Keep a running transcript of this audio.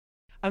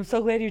I'm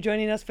so glad you're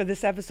joining us for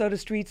this episode of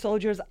Street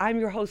Soldiers. I'm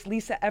your host,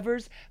 Lisa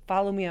Evers.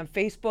 Follow me on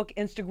Facebook,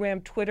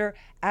 Instagram, Twitter,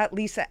 at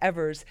Lisa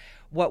Evers.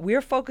 What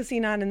we're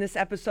focusing on in this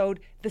episode,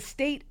 the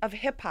state of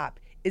hip hop.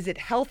 Is it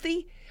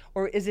healthy?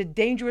 Or is it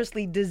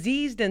dangerously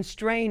diseased and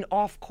straying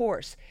off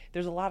course?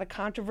 There's a lot of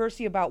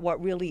controversy about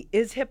what really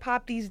is hip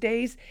hop these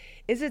days.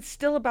 Is it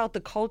still about the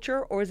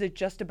culture, or is it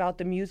just about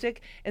the music?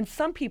 And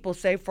some people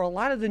say for a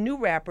lot of the new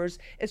rappers,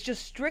 it's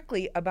just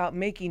strictly about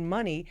making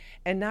money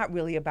and not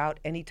really about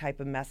any type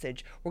of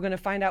message. We're going to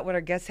find out what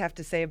our guests have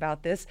to say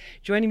about this.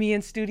 Joining me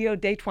in studio,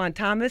 Datwan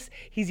Thomas.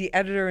 He's the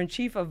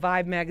editor-in-chief of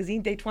Vibe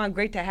magazine. Datwan,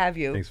 great to have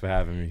you. Thanks for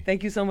having me.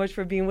 Thank you so much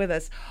for being with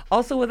us.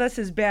 Also with us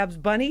is Babs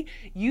Bunny.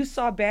 You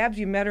saw Babs,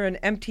 you met her in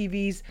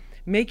MTV's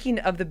Making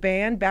of the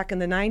Band back in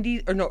the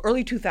 90s, or no,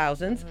 early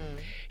 2000s. Mm-hmm.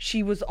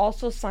 She was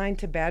also signed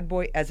to Bad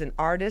Boy as an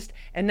artist,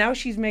 and now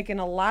she's making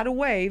a lot of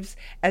waves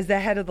as the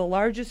head of the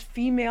largest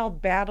female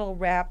battle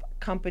rap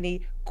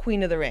company,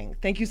 Queen of the Ring.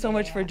 Thank you so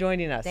much for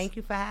joining us. Thank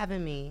you for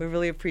having me. We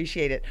really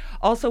appreciate it.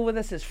 Also with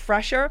us is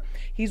Fresher.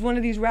 He's one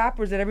of these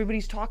rappers that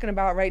everybody's talking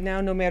about right now,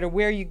 no matter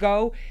where you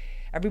go.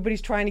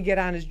 Everybody's trying to get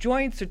on his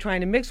joints. They're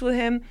trying to mix with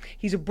him.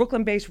 He's a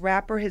Brooklyn-based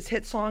rapper. His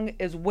hit song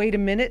is Wait a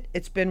Minute.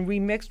 It's been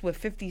remixed with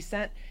 50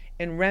 Cent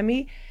and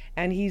Remy.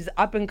 And he's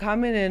up and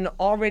coming and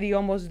already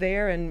almost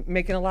there and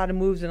making a lot of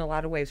moves in a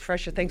lot of ways.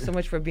 Fresher, thanks so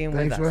much for being with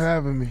us. Thanks for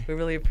having me. We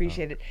really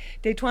appreciate it.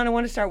 Datwan, I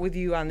want to start with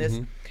you on this.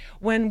 Mm-hmm.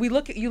 When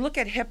you look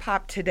at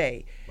hip-hop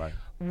today, right,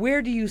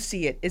 where do you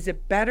see it? Is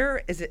it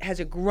better? Has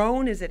it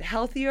grown? Is it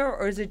healthier?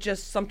 Or is it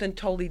just something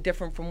totally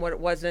different from what it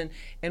was in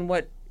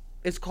what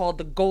is called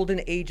the golden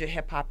age of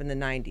hip-hop in the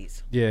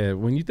 90s? Yeah,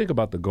 when you think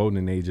about the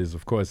golden ages,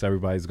 of course,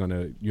 everybody's going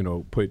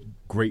to, put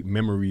great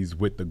memories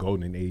with the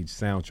golden age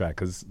soundtrack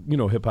because,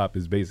 hip-hop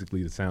is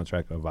basically the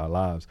soundtrack of our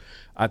lives.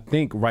 I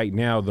think right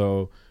now,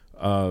 though,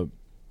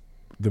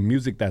 the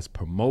music that's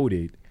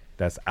promoted,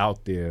 that's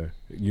out there,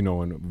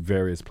 on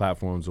various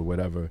platforms or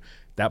whatever,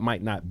 that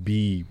might not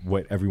be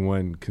what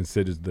everyone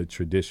considers the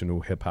traditional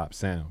hip-hop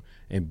sound.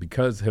 And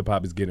because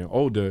hip-hop is getting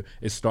older,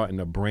 it's starting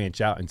to branch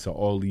out into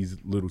all these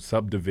little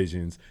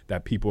subdivisions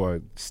that people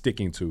are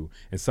sticking to.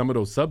 And some of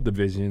those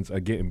subdivisions are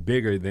getting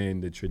bigger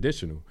than the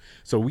traditional.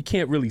 So we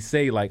can't really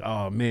say like,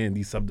 oh, man,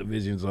 these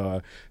subdivisions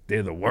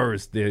they're the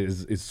worst.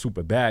 It's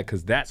super bad,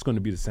 because that's going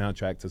to be the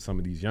soundtrack to some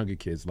of these younger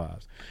kids'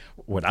 lives.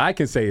 What I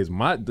can say is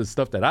the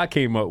stuff that I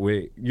came up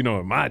with,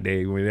 in my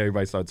day when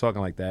everybody started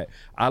talking like that,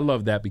 I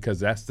love that because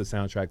that's the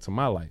soundtrack to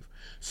my life.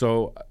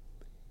 So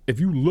if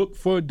you look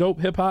for dope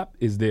hip-hop,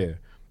 it's there.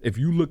 If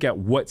you look at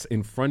what's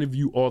in front of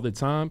you all the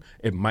time,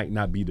 it might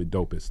not be the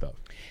dopest stuff.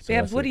 So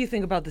Babs, what do you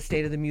think about the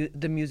state of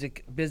the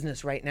music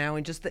business right now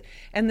and just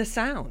the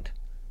sound?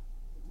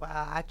 Well,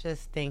 I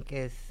just think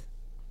it's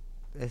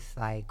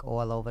like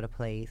all over the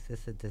place.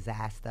 It's a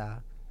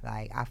disaster.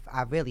 Like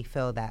I really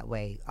feel that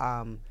way.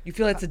 You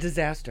feel it's a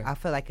disaster? I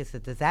feel like it's a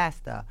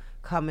disaster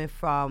coming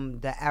from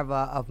the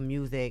era of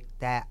music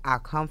that I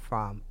come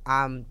from.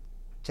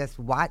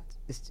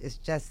 It's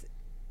just,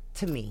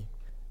 to me,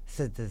 it's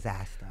a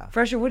disaster.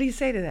 Fresher, what do you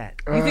say to that?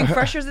 You think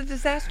Fresher's a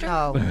disaster?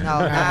 No, I'm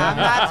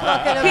not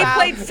talking about... He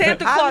played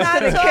Santa Claus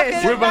to the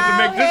kids. We're about to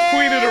make this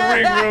Queen of the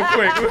Ring real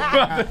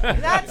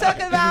quick. Not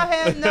talking about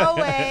him, no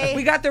way.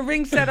 We got the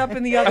ring set up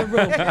in the other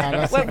room.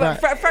 But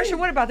Fresher,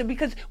 what about that?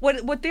 Because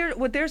what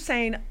they're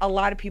saying, a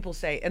lot of people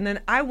say, and then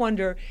I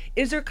wonder,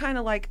 is there kind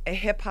of like a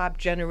hip-hop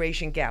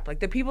generation gap? Like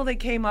the people that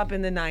came up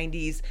in the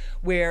 90s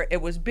where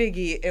it was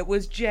Biggie, it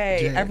was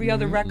Jay, every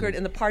other record,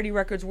 and the party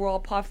records were all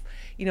Puff,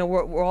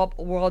 we're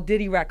all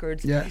Diddy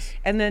records. Yes.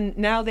 And then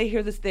now they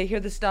hear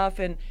the stuff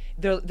and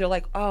they're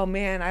like, oh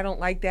man, I don't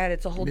like that.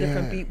 It's a whole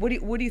different beat.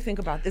 What do you think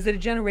about? Is it a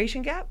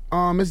generation gap?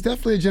 It's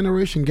definitely a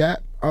generation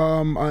gap.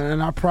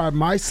 And I pride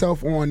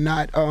myself on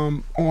not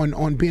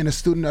on being a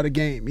student of the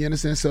game. You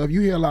understand? So if you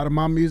hear a lot of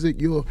my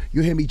music, you'll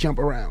hear me jump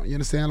around. You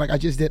understand? Like I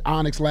just did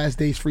Onyx Last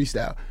Days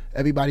freestyle.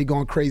 Everybody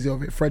going crazy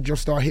over it. Fred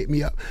Joestar hit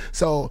me up.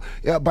 So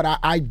yeah, but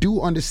I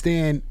do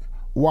understand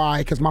why,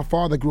 because my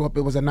father grew up,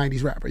 it was a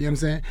 90s rapper, you know what I'm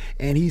saying?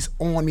 And he's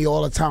on me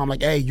all the time,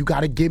 like, hey, you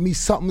gotta give me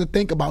something to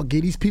think about,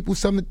 give these people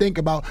something to think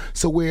about,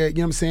 so where, you know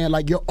what I'm saying,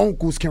 like your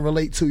uncles can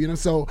relate to, you know?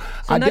 So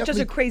not just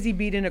a crazy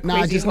beat and a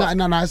crazy hook.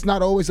 It's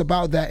not always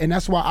about that, and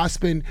that's why I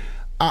spend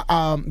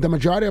the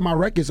majority of my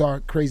records are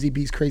crazy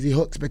beats, crazy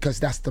hooks, because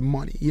that's the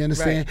money. You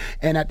understand? Right.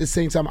 And at the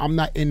same time, I'm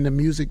not in the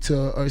music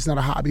it's not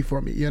a hobby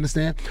for me. You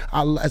understand?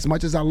 As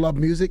much as I love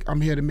music,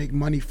 I'm here to make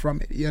money from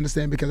it. You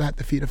understand? Because I have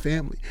to feed a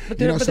family. But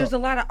there's a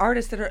lot of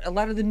artists that are a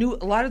lot of the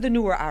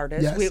newer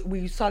artists. Yes.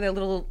 We saw that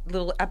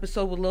little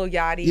episode with Lil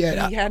Yachty.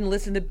 Yeah, he hadn't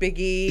listened to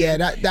Biggie. Yeah,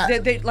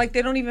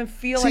 they don't even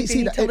feel like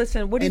they need to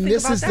listen. What do you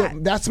think about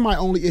that? That's my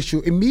only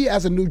issue. And me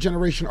as a new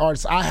generation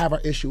artist, I have an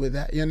issue with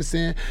that. You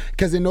understand?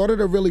 Because in order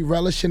to really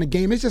relish embellishing the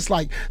game. It's just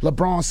like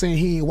LeBron saying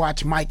he ain't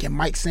watch Mike and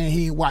Mike saying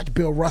he ain't watch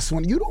Bill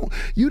Russell.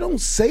 You don't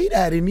say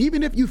that. And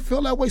even if you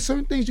feel that way,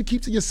 certain things you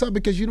keep to yourself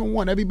because you don't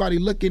want everybody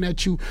looking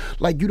at you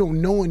like you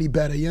don't know any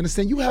better. You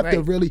understand? You have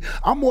to really,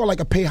 I'm more like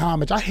a pay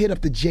homage. I hit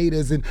up the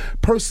Jadas and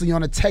personally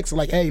on a text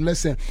like, hey,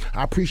 listen,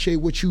 I appreciate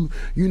what you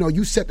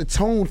set the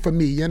tone for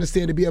me. You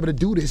understand? To be able to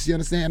do this. You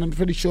understand? I'm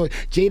pretty sure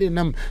Jada and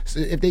them,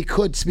 if they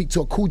could speak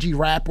to a Coogee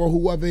Rap or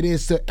whoever it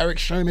is, to Eric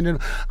Sherman, and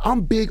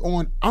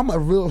I'm a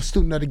real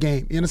student of the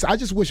game. You understand? I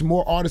just wish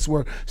more artists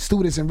were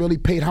students and really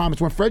paid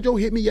homage. When Fredro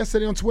hit me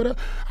yesterday on Twitter,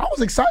 I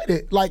was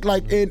excited.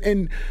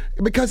 And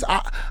because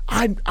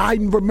I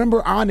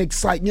remember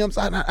Onyx, like, you know what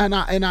I'm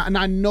saying? And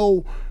I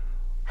know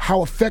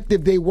how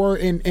effective they were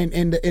in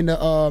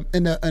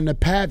the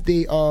path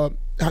they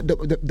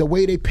the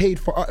way they paid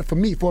for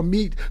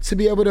me to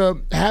be able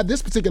to have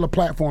this particular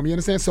platform. You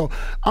understand? So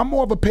I'm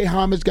more of a pay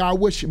homage guy. I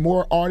wish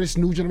more artists,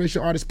 new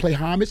generation artists, play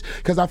homage,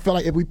 because I feel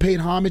like if we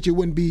paid homage, it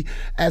wouldn't be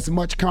as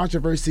much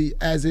controversy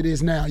as it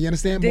is now. You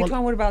understand?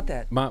 Daquan, what about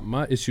that?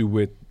 My issue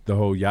with the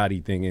whole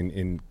Yachty thing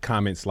and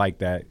comments like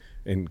that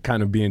and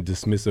kind of being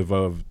dismissive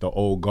of the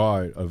old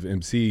guard of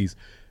MCs,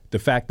 the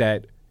fact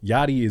that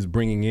Yachty is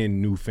bringing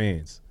in new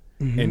fans.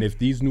 Mm-hmm. And if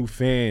these new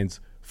fans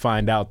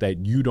find out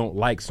that you don't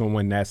like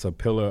someone that's a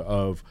pillar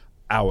of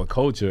our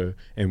culture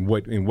and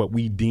what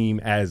we deem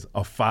as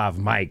a 5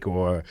 mic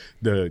or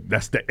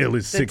that's the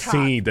illest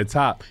 16, the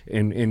top,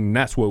 and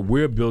that's what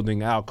we're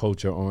building our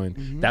culture on.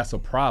 Mm-hmm. That's a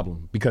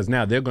problem, because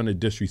now they're going to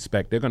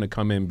disrespect. They're going to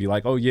come in and be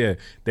like, oh yeah,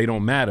 they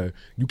don't matter.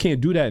 You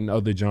can't do that in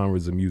other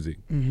genres of music.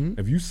 Mm-hmm.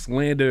 If you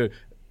slander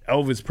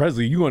Elvis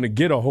Presley, you're going to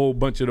get a whole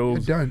bunch of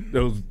those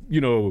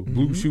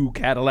blue shoe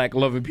Cadillac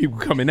loving people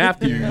coming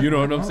after you. You know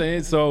what I'm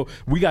saying? So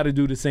we got to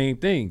do the same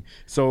thing.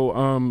 So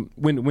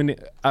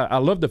I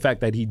love the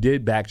fact that he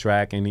did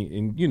backtrack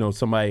and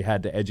somebody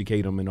had to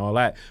educate him and all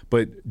that.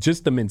 But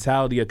just the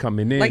mentality of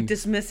coming in, like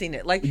dismissing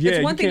it. Like,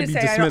 it's one thing to say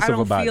I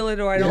don't feel it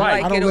or I don't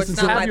like it or it's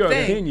not my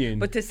thing. Opinion.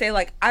 But to say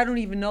like I don't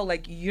even know,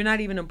 like you're not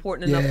even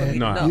important enough for me to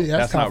know. Yeah,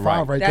 that's not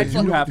right. That's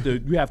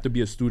you have to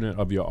be a student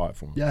of your art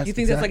form. Yes, you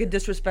think that's like a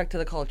disrespect to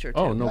the culture? Too.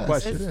 Oh, no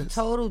question. It's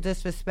total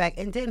disrespect.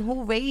 And then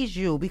who raised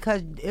you?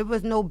 Because it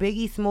was no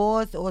Biggie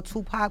Smalls or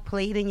Tupac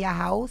played in your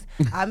house.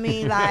 I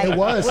mean, like, it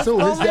was, what's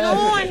going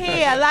on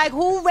here? Like,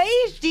 who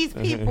raised these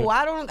people?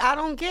 I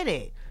don't get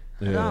it.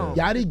 Yeah. No.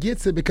 Yachty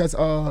gets it because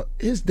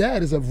his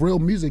dad is a real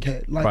music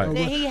head. Like, right.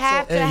 Then he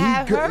have to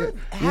have her.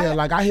 Yeah,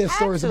 like I hear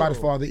stories about his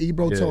father.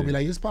 Ebro told me,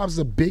 like, his pops is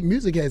a big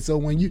music head. So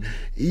when you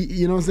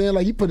know what I'm saying,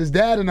 like, he put his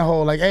dad in the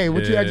hole. Like, hey,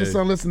 what you had your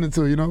son listening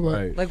to? You know what?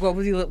 Right. Like, what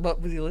was he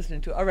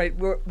listening to? All right,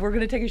 we're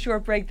gonna take a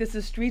short break. This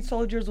is Street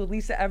Soldiers with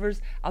Lisa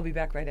Evers. I'll be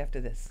back right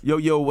after this.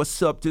 Yo, what's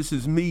up? This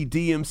is me,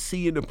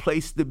 DMC, in the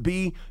place to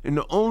be, and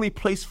the only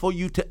place for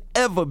you to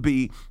ever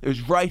be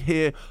is right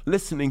here,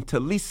 listening to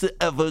Lisa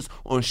Evers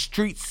on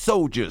Street Soldiers.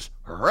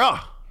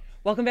 Rah!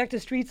 Welcome back to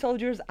Street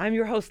Soldiers. I'm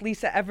your host,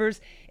 Lisa Evers.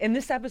 In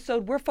this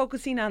episode, we're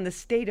focusing on the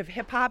state of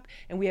hip-hop,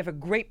 and we have a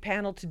great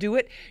panel to do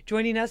it.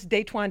 Joining us,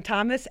 Daquan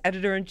Thomas,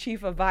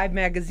 editor-in-chief of Vibe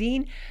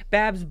magazine.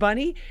 Babs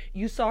Bunny,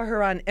 you saw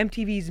her on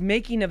MTV's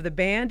Making of the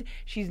Band.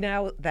 She's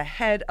now the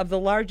head of the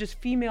largest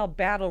female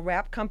battle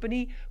rap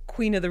company,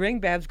 Queen of the Ring.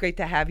 Babs, great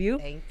to have you.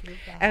 Thank you.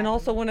 And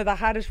also one of the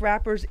hottest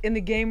rappers in the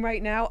game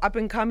right now, up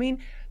and coming,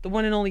 the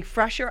one and only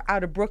Fresher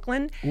out of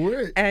Brooklyn.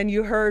 Wait. And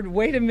you heard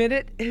Wait a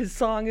Minute. His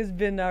song has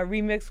been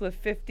remixed with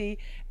 50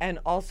 and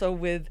also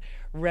with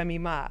Remy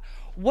Ma.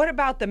 What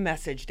about the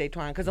message,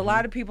 Daquan? Because a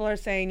lot of people are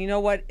saying, you know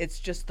what, it's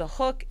just the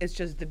hook, it's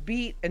just the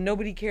beat, and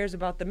nobody cares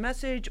about the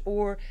message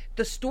or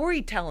the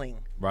storytelling.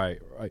 Right.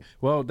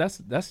 Well,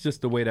 that's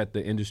just the way that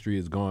the industry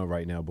is going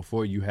right now.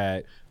 Before you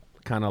had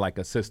kind of like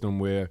a system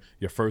where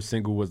your first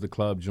single was the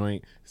club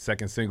joint,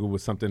 second single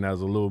was something that was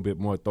a little bit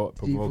more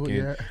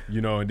thought-provoking,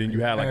 and then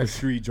you had like a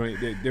street joint.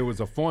 There was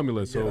a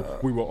formula, so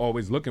we were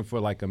always looking for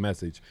like a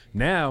message.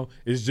 Now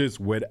it's just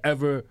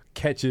whatever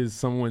catches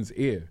someone's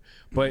ear.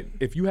 But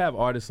if you have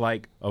artists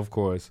like, of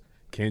course,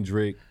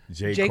 Kendrick,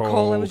 J.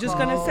 Cole. I was just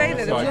going to say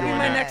that. It was going to be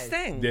my next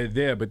thing. They're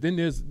there. But then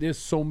there's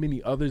so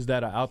many others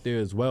that are out there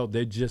as well.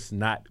 They're just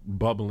not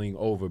bubbling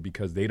over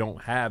because they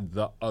don't have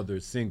the other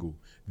single.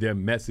 Their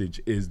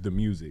message is the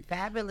music.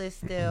 Fabulous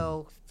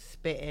still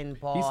spitting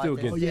bars. He still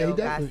gets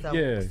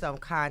got some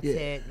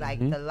content. Like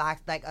the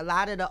locks, like a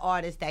lot of the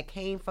artists that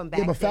came from back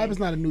then. Yeah, but Fab is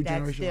not a new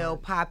generation. That's still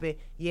popping.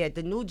 Yeah,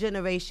 the new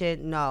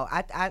generation, no.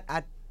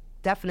 I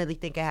definitely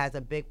think it has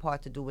a big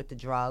part to do with the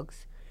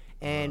drugs.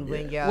 And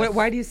when you're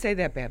why do you say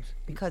that, Babs?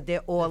 Because they're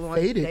all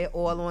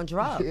on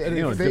drugs.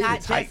 It's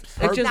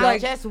not just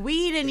like just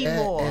weed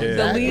anymore.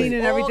 the lean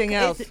and everything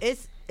else.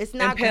 It's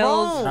not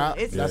pills. grown.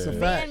 It's That's a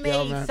fact, yo,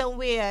 man-made man.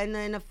 somewhere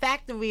in a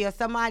factory or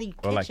somebody's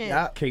Or like kitchen.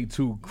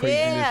 K2 craziness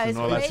Yeah, and it's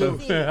all that stuff.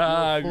 crazy.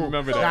 I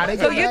remember Nah, that. they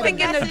So get you're mad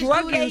thinking at the Message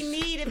drug do they use?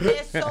 need if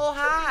they're so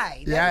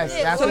high? Yes,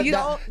 That's that's it. what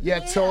you- you're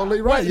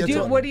totally right.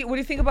 You're What do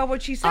you think about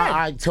what she said?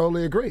 I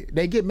totally agree.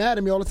 They get mad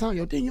at me all the time.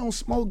 Yo, then you don't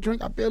smoke,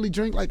 drink. I barely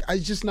drink. Like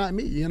it's just not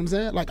me. You know what I'm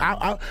saying? Like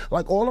I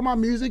like all of my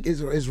music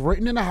is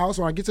written in the house.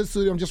 When I get to the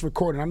studio, I'm just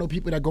recording. I know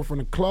people that go from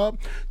the club,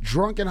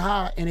 drunk and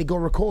high, and they go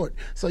record.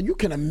 So you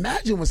can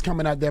imagine what's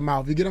coming out their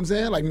mouth. You get what I'm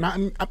saying? Like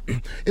nothing.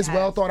 It's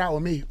well thought out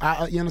with me.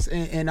 You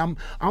understand? And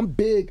I'm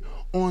big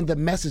on the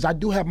message. I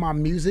do have my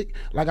music.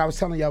 Like I was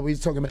telling y'all, we was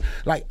talking about.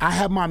 Like I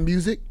have my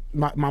music.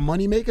 My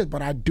money makers,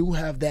 but I do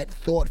have that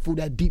thoughtful,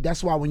 that deep.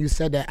 That's why when you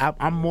said that,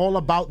 I'm all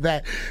about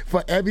that.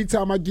 For every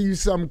time I give you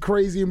something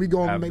crazy and we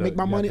gonna make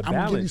my money, I'm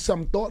gonna give you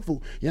something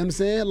thoughtful. You know what I'm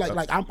saying?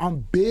 Like I'm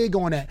big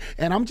on that,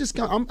 and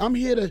I'm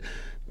here to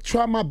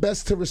try my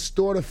best to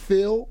restore the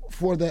feel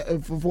for the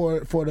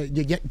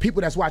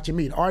people that's watching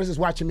me, the artists that's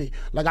watching me.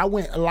 Like I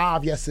went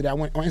live yesterday. I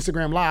went on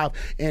Instagram live,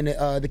 and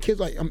the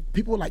kids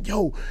people were like,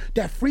 "Yo,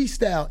 that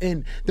freestyle,"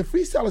 and the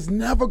freestyle is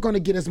never gonna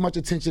get as much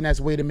attention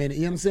as "Wait a Minute."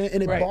 You know what I'm saying?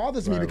 And it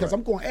bothers me because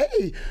I'm going,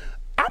 "Hey,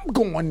 I'm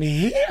going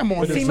ham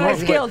on this." See my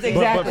skills,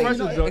 exactly. But first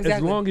of all,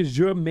 as long as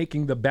you're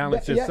making the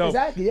balance yourself,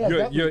 exactly.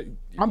 Yeah,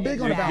 I'm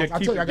big on the balance. I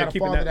told you I got a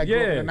father that grew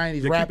up in the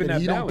 90s rapping.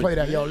 He don't play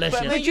that. Yo,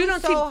 listen. But you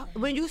don't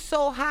when you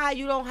so high,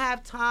 you don't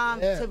have time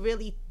to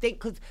really think.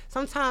 Because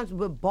sometimes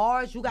with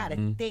bars, you gotta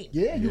think.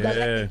 Yeah, you Like gotta.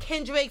 the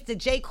Kendricks, the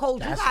J. Cole,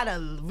 you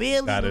gotta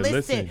really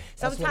listen.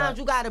 Sometimes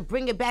you gotta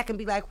bring it back and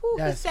be like, "Whoo,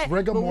 he said."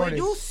 Rigor But when mortis.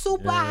 you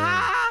super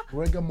high,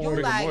 Rigor mortis.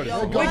 you like,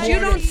 yo, Rigor But you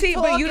don't what see, he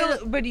but you talking-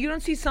 don't, but you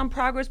don't see some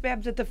progress,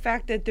 Babs, at the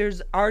fact that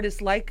there's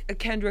artists like a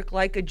Kendrick,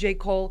 like a J.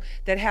 Cole,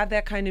 that have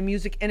that kind of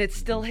music, and it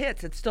still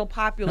hits, it's still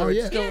popular, Oh, it's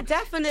yeah. still Yeah,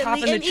 definitely. top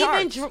in the And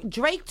charts. even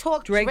Drake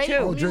talked Drake Drake too.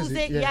 Oh, Drizzy,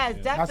 music. yeah. Yes,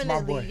 That's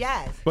my boy. definitely.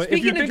 Yes. But if you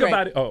Speaking of think Drake-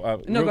 about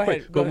it, No, real go quick,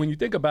 ahead, go but ahead. when you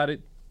think about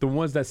it, the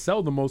ones that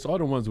sell the most are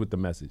the ones with the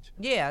message.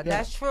 Yeah,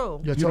 that's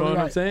true. You're You know totally what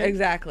I'm right. saying?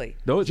 Exactly.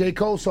 Those, J.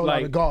 Cole sold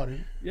out the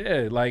Garden.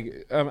 Yeah,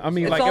 like I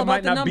mean, It's like all it about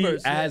might the not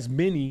numbers, be as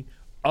many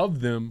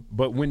of them,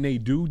 but when they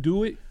do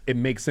it, it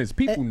makes sense.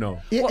 People know.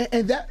 Yeah,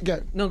 and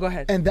that. No, go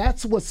ahead. And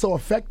that's what's so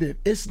effective.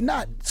 It's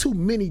not too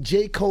many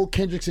J. Cole,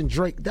 Kendricks, and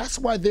Drake. That's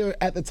why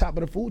they're at the top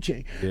of the food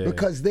chain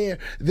because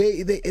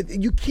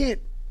you can't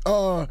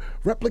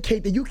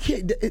replicate that. You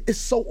can't. It's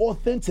so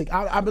authentic.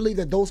 I believe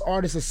that those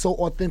artists are so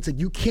authentic.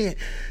 You can't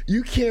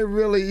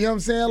really. You know what I'm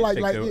saying? Like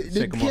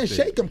you can't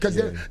shake them because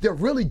they're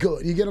really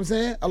good. You get what I'm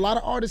saying? A lot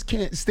of artists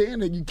can't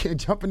stand it. You can't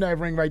jump in that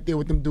ring right there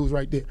with them dudes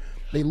right there.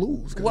 They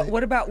lose.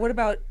 What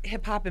about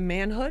hip hop and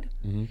manhood?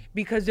 Mm-hmm.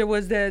 Because there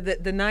was the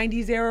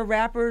 '90s era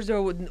rappers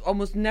or would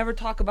almost never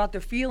talk about their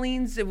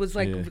feelings. It was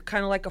like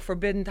kind of like a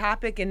forbidden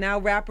topic, and now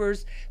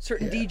rappers,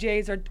 certain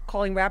DJs are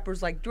calling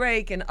rappers like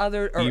Drake and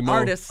other Emo.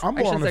 artists. I'm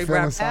I more should on the say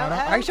feeling rap. side.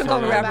 I should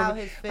call them About rapper.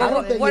 his But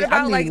feelings. what I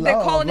about need like they're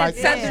love. calling Like,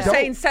 it yeah.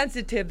 saying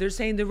sensitive? They're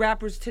saying the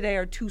rappers today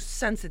are too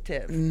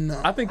sensitive.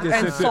 I think this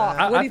And is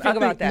soft. What do you think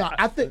about that? No,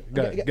 I think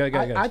Go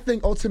ahead. I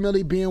think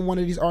ultimately being one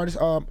of these artists,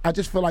 I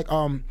just feel like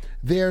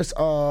there's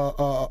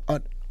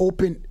an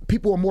open.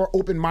 People are more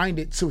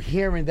open-minded to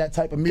hearing that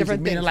type of music.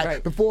 Different Meaning, things, like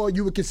right. before,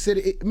 you would consider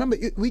it. Remember,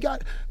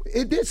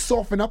 it did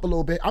soften up a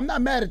little bit. I'm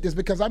not mad at this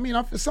because I mean,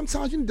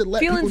 sometimes you need to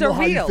let Feelings people know are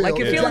how you real. feel. Like,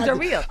 your feelings are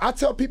real. I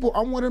tell people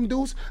I'm one of them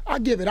dudes. I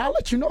give it. I'll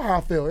let you know how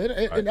I feel.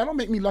 That don't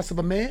make me less of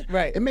a man.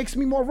 Right. It makes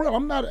me more real.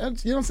 I'm not. You know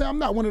what I'm saying? I'm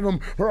not one of them.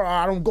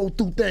 I don't go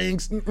through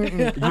things. I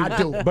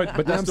do. But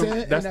You know what I'm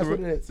saying? that's And what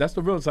it is.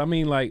 the real. I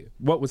mean, like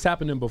what was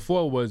happening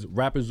before was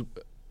rappers,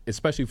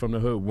 especially from the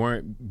hood,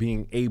 weren't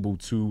being able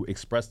to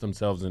express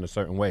themselves in a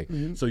certain way.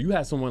 Mm-hmm. So you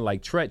had someone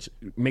like Tretch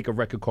make a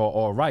record called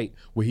All Right,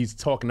 where he's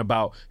talking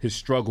about his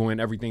struggle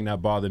and everything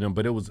that bothered him,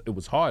 but it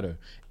was harder.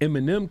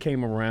 Eminem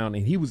came around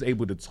and he was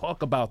able to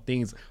talk about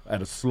things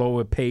at a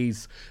slower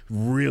pace,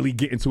 really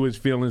get into his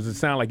feelings. It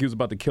sounded like he was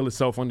about to kill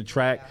himself on the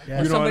track. You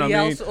know Somebody what I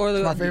mean? else or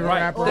the, my favorite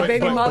rapper. the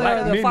baby But mother black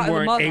or the, men the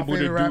weren't mother. able to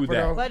Favorite do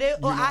rapper,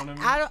 that. though.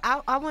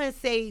 But I wouldn't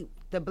say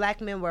the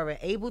black men weren't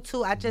able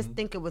to. I just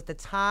think it was the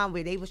time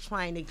where they was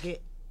trying to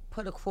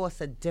put across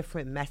a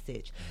different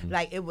message.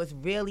 Like it was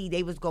really,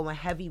 they was going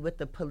heavy with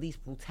the police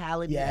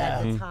brutality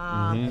at the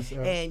time,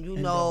 and you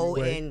know,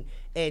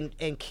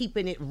 and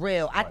keeping it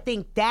real. I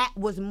think that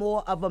was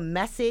more of a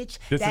message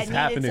This that is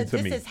happening to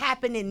this me. is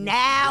happening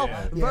now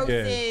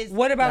versus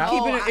What about oh,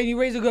 keeping it? And you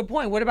raise a good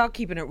point. What about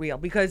keeping it real?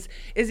 Because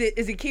is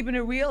it keeping it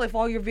real if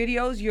all your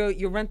videos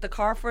you rent the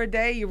car for a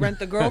day, you rent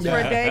the girls for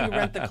a day, you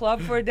rent the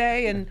club for a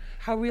day, and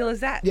how real is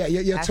that? Yeah,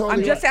 you're totally.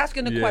 I'm just right.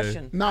 asking a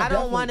question. No, I don't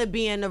definitely. want to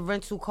be in a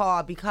rental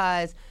car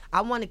because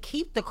I want to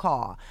keep the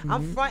car.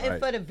 I'm fronting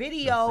for the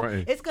video.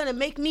 It's gonna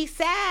make me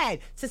sad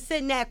to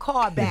send that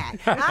car back.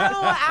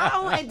 I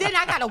don't, and then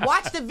I gotta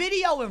watch the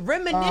video and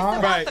reminisce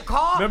about the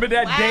car. Remember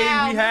that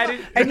day we had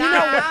it? And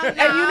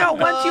you know,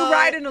 once you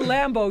ride in a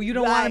Lambo, you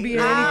don't want to be in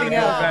anything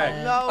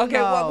else.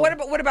 Okay,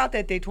 what about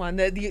that, Daytwan?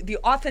 The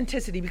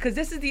authenticity, because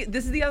this is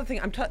the other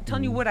thing. I'm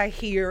telling you what I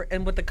hear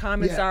and what the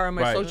comments are on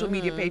my social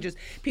media pages.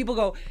 People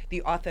go,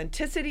 the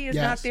authenticity is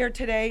not there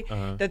today.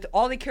 That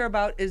all they care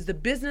about is the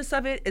business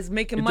of it, is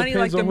making money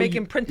like they're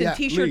making printed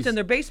T-shirts in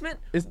their basement.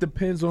 It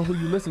depends on who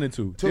you're listening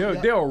to.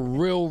 There are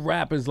real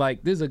rappers,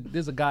 like there's a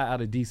guy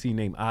out of DC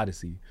named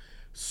Odyssey.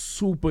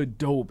 Super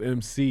dope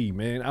MC,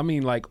 man. I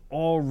mean, like,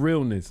 all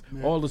realness.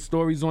 All the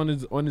stories on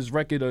his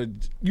record are,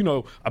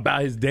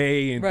 about his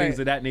day and things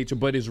of that nature.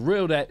 But it's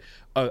real that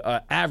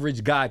a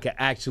average guy can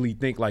actually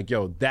think like,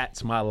 yo,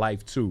 that's my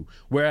life too.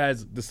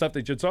 Whereas the stuff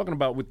that you're talking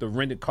about with the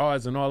rented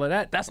cars and all of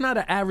that, that's not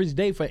an average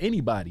day for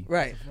anybody.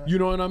 Right. You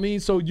know what I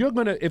mean? So you're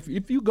gonna, if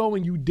you go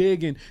and you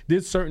dig and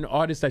there's certain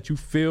artists that you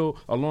feel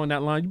along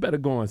that line, you better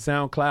go on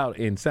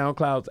SoundCloud, and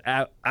SoundCloud's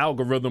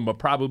algorithm will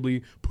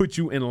probably put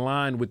you in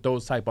line with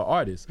those type of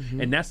artists.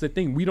 And that's the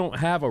thing. We don't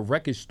have a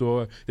record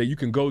store that you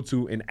can go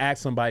to and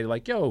ask somebody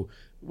like, yo,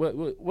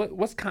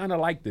 what's kind of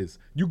like this?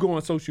 You go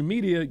on social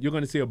media, you're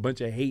going to see a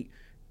bunch of hate,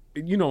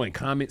 in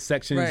comment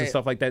sections and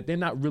stuff like that. They're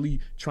not really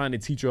trying to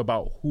teach you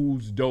about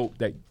who's dope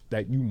that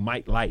you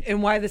might like.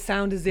 And why the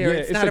sound is there.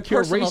 It's not a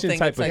personal thing.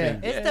 Type of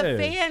thing. It's the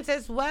fans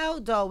as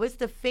well, though. It's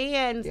the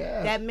fans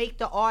that make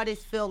the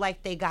artists feel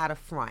like they got a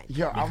front.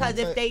 Because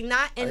if they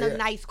not in a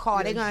nice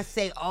car, they're going to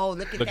say, oh,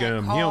 look at that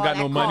him. car. He don't got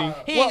no money.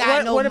 He ain't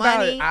got no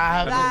money. I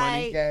have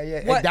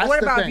no money.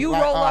 What about you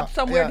roll up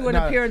somewhere, do an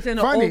appearance in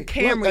an old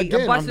Camry,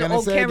 a busted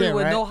old Camry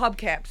with no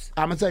hubcaps?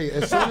 I'm going to tell you,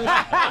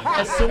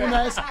 as soon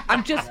as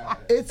I'm just...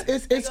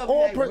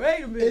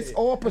 It's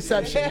all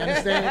perception, you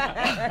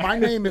understand? My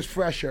name is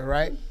Fresher,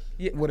 right?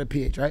 With a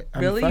PH, right?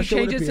 Really? You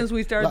changed it since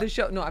we started the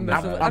show? No, I'm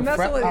messing with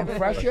you. I'm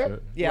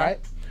Fresher, right?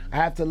 I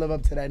have to live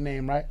up to that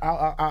name, right?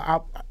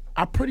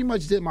 I pretty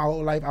much did my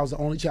whole life. I was the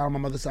only child on my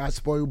mother's side,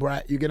 spoiled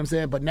brat. You get what I'm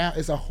saying? But now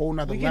it's a whole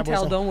nother level. We can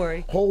tell, don't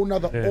worry. Whole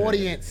nother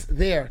audience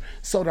there.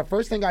 So the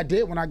first thing I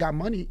did when I got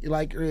money,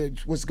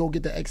 was go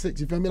get the X6.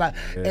 You feel me?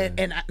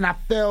 And I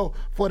fell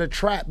for the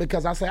trap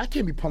because I said I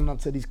can't be pulling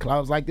up to these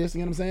clubs like this. You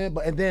know what I'm saying?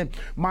 But and then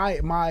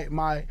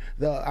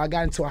I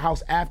got into a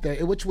house after,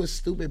 which was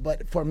stupid.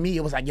 But for me,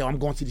 it was like, yo, I'm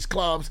going to these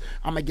clubs.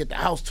 I'm gonna get the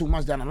house 2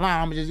 months down the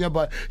line. I'm just,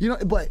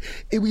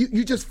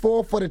 you just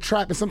fall for the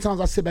trap. And sometimes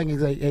I sit back and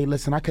say, hey,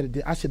 listen, I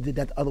should did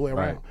that the other way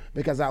around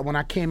because when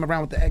I came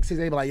around with the X6,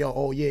 they were like, yo,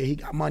 oh yeah, he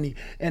got money,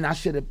 and I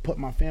should have put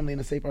my family in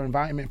a safer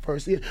environment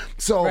first.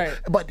 So,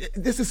 but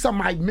this is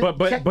something I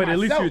check but myself. at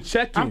least you're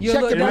checking. I'm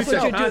checking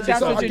myself. That's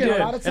what you do.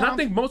 And I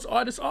think most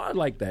artists are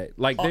like that.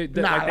 Like a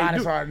lot of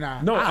artists are.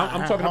 No,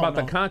 I'm talking about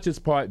the conscious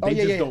part. They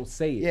just don't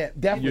say it. Yeah,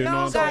 definitely. You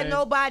don't got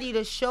nobody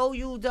to show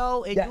you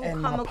though, and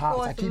you come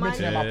across I keep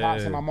mentioning my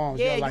pops and my moms.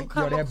 Yeah, you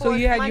come across. So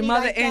you had your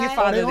mother and your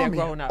father there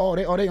growing up. Oh,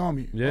 they on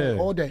me. Yeah,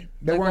 all day.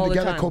 They weren't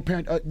together,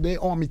 co-parent. They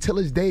on me till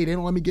this day. They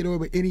don't let me get away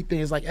with anything.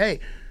 It's like, hey,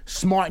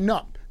 smarten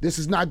up. This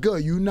is not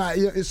good. You not.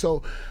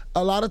 So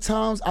a lot of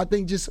times, I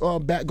think just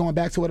going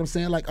back to what I'm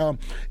saying, like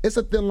it's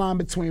a thin line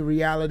between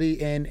reality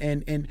and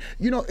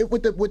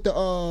with the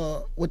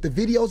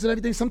videos and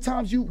everything.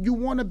 Sometimes you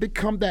want to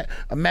become that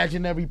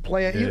imaginary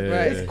player.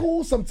 It's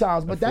cool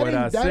sometimes, but that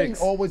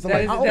ain't always the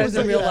life. That is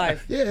the real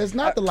life. Yeah, it's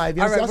not the life.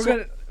 All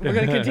right, we're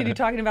going to continue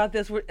talking about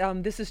this.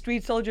 This is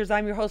Street Soldiers.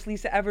 I'm your host,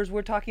 Lisa Evers.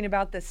 We're talking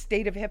about the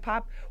state of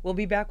hip-hop. We'll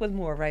be back with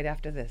more right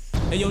after this.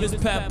 Hey, yo, this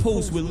is Pat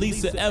Post with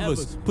Lisa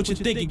Evers. Put your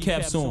thinking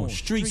caps on.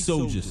 Street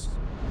Soldiers.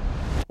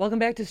 Welcome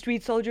back to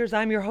Street Soldiers.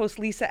 I'm your host,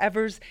 Lisa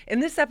Evers. In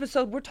this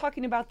episode, we're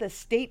talking about the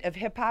state of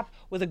hip-hop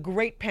with a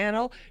great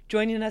panel.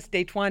 Joining us,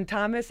 Daytwan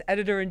Thomas,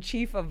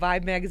 editor-in-chief of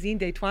Vibe magazine.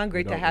 Daytwan,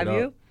 great to have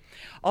you.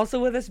 Also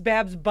with us,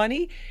 Babs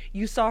Bunny.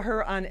 You saw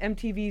her on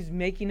MTV's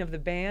Making of the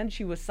Band.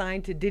 She was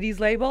signed to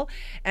Diddy's label,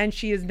 and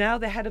she is now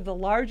the head of the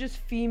largest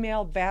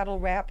female battle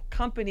rap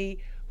company,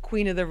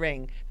 Queen of the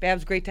Ring.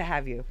 Babs, great to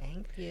have you.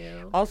 Thank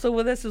you. Also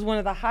with us is one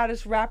of the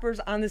hottest rappers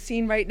on the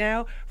scene right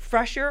now,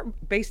 Fresher,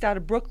 based out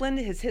of Brooklyn.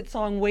 His hit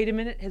song, Wait a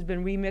Minute, has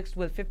been remixed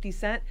with 50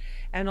 Cent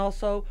and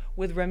also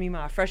with Remy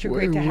Ma. Fresher,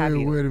 great to have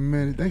you. Wait a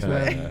minute. Thanks for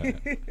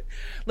having me.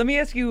 Let me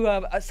ask you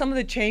some of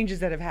the changes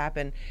that have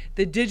happened.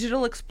 The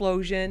digital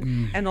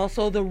explosion and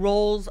also the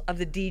roles of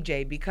the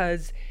DJ,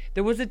 because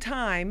there was a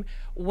time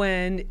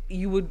when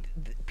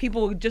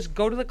people would just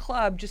go to the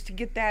club just to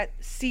get that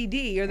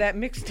CD or that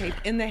mixtape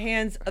in the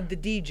hands of the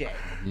DJ.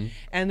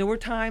 And there were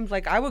times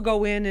like I would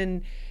go in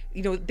and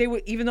they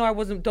would, even though I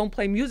don't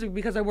play music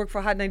because I work for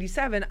Hot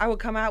 97, I would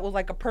come out with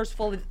like a purse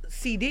full of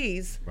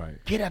CDs. Right.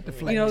 Get at the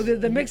flex.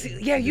 The mix.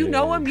 Yeah,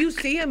 know them, you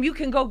see them, you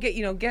can go get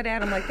at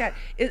them like that.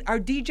 Are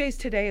DJs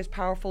today as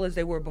powerful as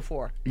they were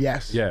before?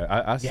 Yes.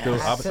 Yeah, I still.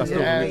 Yes. I'll tell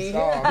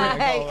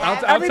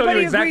Everybody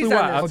you exactly agrees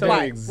why. on I'll this. tell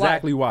Why? you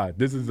exactly why.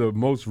 This is the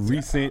most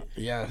recent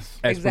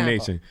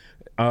explanation.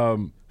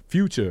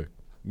 Future,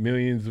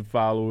 millions of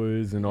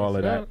followers and all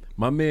of that.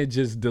 My man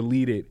just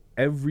deleted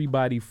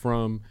everybody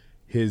from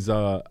his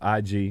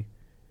IG,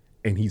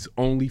 and he's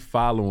only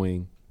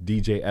following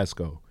DJ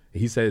Esco.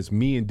 He says,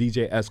 me and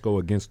DJ Esco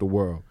against the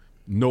world.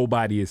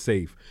 Nobody is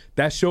safe.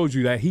 That shows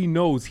you that he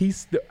knows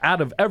he's out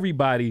of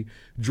everybody,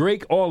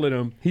 Drake, all of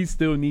them, he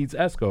still needs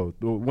Esco,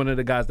 one of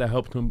the guys that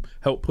helped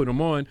put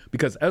him on,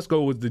 because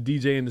Esco was the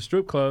DJ in the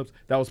strip clubs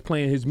that was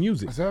playing his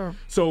music. Yes,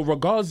 so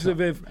regardless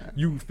of if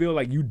you feel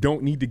like you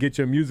don't need to get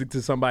your music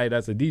to somebody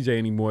that's a DJ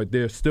anymore,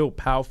 there's still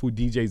powerful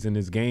DJs in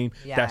this game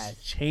that's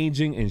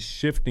changing and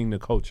shifting the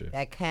culture.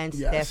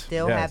 That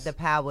still have the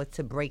power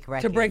to break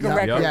records. To break a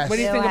record. Yes. What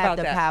do you think about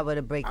the that? power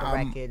to break a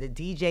record. The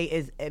DJ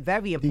is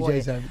very important.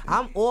 DJ's everything.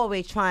 I'm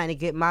always trying to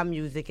get my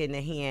music in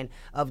the hand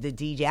of the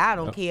DJ. I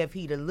don't care if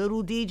he the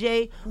little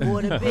DJ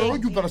or the big Girl,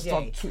 you DJ. better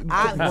stop putting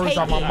I'll words take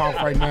out my it. mouth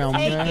right now,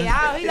 Take man.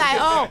 it. He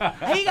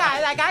like, he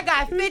got like I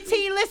got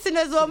 15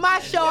 listeners on my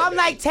show. I'm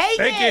like, take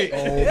it.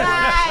 Oh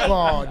my Like,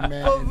 God,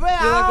 man. for real,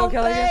 I don't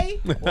play.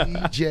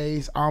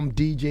 DJs, I'm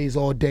DJs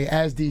all day.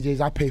 As DJs,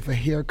 I pay for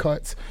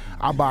haircuts.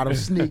 I buy them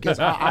sneakers.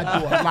 I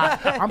do a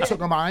lot.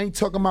 I ain't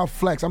talking about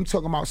flex. I'm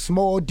talking about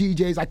small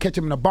DJs. I catch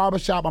them in the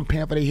barbershop. I'm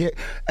paying for their hair.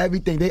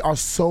 Everything. They are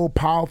so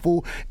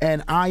powerful,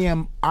 and I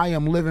am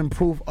living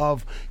proof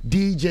of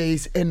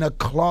DJs in the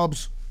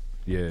clubs.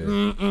 Yeah.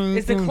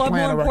 Is the club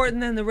more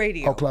important than the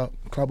radio? Oh, club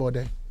all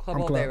day. Club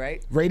all day,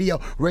 right?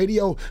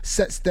 Radio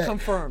sets that.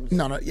 Confirms.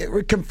 No, yeah,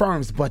 it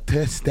confirms. But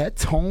that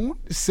tone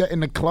set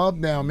in the club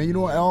now, man. You know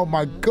what? Oh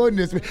my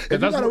goodness.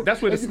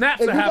 That's where the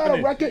snaps are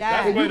happening.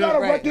 If you got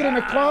a record in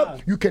the club,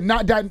 you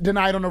cannot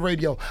deny it on the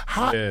radio.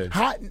 Hot.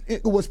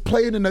 It was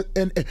played in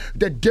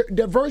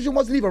the version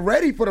wasn't even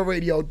ready for the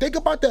radio. Think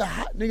about the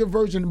hot nigga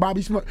version,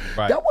 Bobby Smith.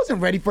 Right. That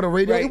wasn't ready for the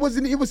radio. Right. It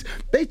was.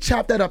 They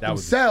chopped that up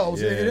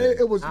themselves.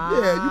 It was.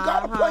 Yeah, you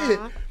gotta play it.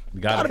 You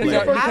gotta be play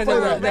the it. first I've to play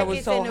heard that was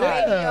records so in the hot.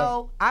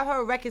 radio. I've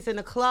heard records in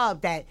the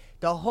club that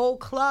the whole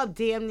club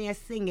damn near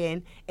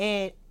singing,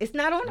 and it's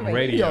not on the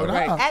radio, Radio,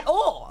 right. at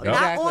all. Yep.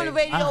 Not on the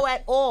radio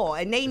at all,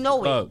 and they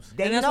know clubs. it.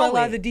 They And that's know why a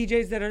lot it. of the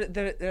DJs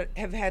that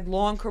have had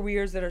long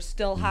careers that are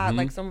still hot,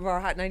 like some of our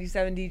Hot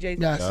 97 DJs.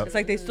 Yes. Yep. It's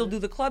like they still do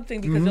the club thing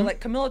because they're like,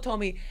 Camilla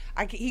told me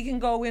he can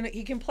go in,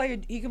 he can play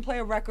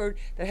a record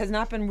that has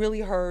not been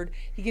really heard.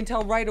 He can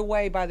tell right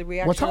away by the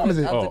reaction What time is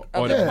it? of the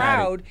automatic.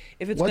 crowd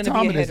if it's going What to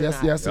time be a it is?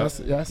 hit or not.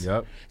 Yes.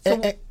 Yep.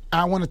 And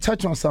I want to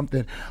touch on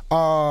something.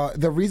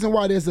 The reason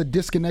why there's a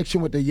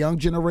disconnection with the young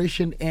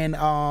generation and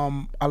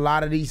a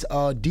lot of these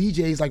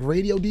DJs, like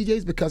radio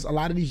DJs, because a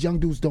lot of these young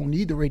dudes don't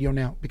need the radio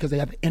now because they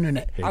have the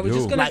internet. I was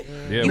just going to,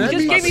 Yeah, you let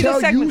just me gave me the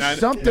tell you segment.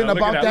 something Look at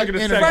about that. that Look at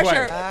the internet.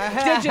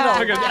 Pressure,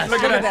 digital.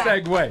 Look at that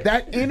segue.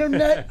 That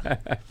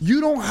internet,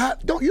 you don't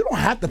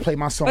have to play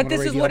my song But on the this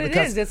is radio what it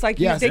because- is. It's like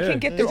Yes. they can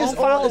get their It's own just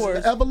all- followers.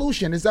 It's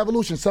evolution. It's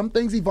evolution. Some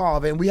things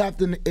evolve, and we have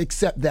to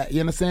accept that.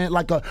 You understand?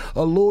 Like a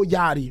Lil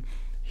Yachty.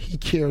 He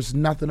cares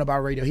nothing about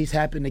radio. He's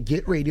happy to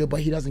get radio,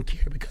 but he doesn't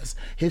care because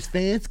his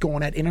fans go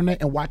on that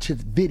internet and watch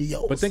his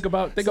videos. But think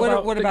about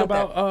What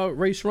about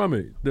Ray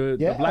Shrummer, the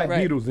Black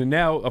Right. Beatles, and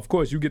now of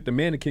course you get the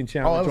Mannequin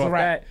Challenge it was off a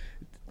wrap. that.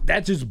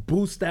 That just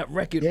boosts that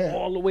record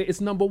all the way. It's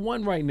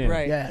 #1 right now.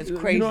 Right. Yeah. It's You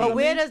crazy. know what I But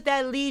where mean? does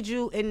that lead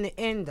you in the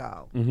end,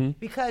 though?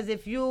 Because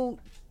if you,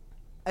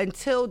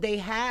 until they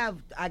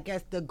have, I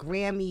guess, the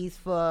Grammys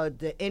for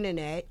the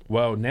internet.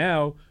 Well,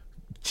 now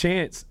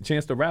Chance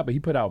the Rapper, he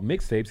put out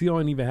mixtapes. He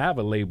don't even have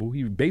a label.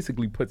 He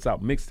basically puts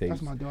out mixtapes.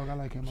 That's my dog. I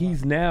like him.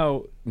 He's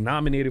now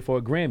nominated for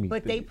a Grammy.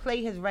 But they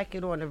play his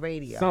record on the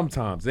radio.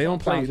 Sometimes they don't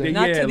play. Sometimes they-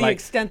 Not to the like,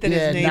 extent that Yeah,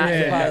 his name not- is.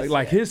 Yeah, Buzz.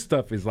 like his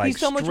stuff is like He's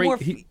so much straight. more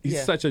He's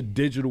yeah. such a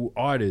digital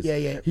artist.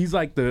 Yeah. He's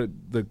like the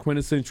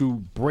quintessential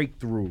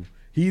breakthrough.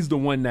 He's the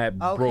one that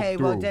broke Okay,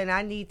 through. well then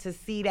I need to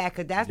see that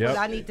because that's Yep. what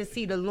I need to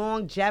see, the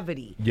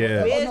longevity.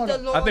 Yeah. Where's Oh, no,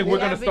 the no. I think we're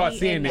gonna longevity start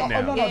seeing in it that?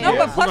 now. No, Yeah. but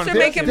We're plus gonna they're see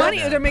making it money.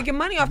 now. They're making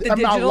money off the I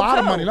mean, digital a lot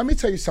of too. money. Let me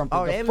tell you something.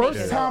 Oh, The they're first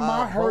making time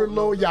I heard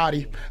Lil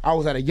Yachty, I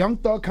was at a Young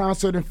Thug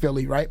concert in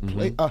Philly, right?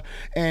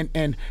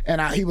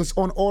 He was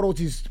on auto.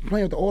 He's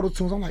playing with the auto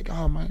tunes. I'm like,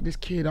 oh man, this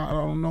kid, I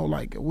don't know,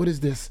 like, what is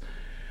this?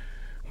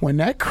 When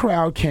that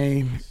crowd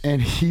came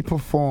and he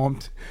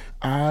performed,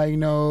 I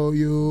know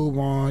you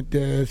want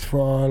this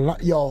for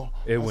life. Yo,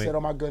 I went said,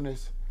 oh my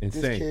goodness.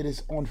 insane. This kid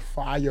is on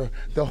fire.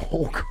 The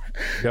whole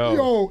crowd.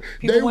 Yo.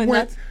 People They went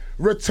went nuts.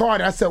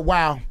 retarded. I said,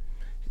 wow.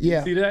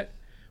 Yeah. See that?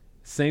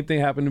 Same thing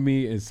happened to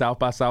me in South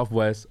by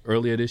Southwest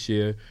earlier this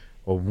year.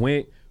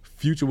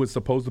 Future was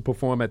supposed to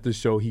perform at this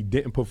show. He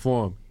didn't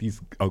perform.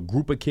 A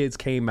group of kids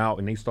came out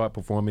and they started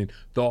performing.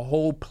 The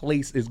whole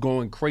place is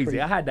going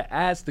crazy. I had to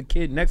ask the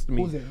kid next to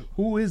me, Who's it?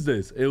 who is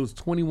this? It was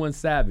 21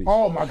 Savage.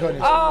 Oh my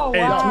goodness. Oh,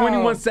 And wow.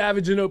 21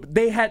 Savage,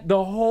 they had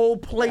the whole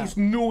place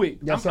knew it.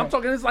 Yes, I'm sir.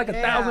 talking, it's like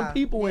 1,000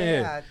 people in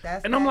here.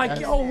 And I'm like,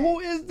 yo,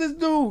 who is this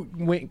dude?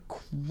 Went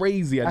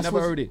crazy. I That's never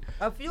what's- heard it.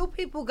 A few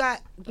people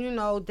got,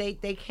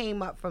 they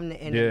came up from the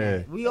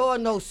internet. Yeah. We all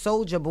know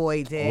Soulja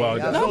Boy did. Well,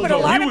 No, but No, a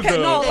lot he of was people,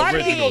 the no, a lot of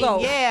original. people though.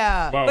 So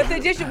yeah. But the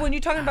digital, when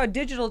you're talking about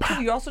digital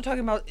too, you're also talking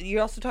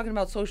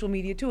about social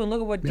media too. And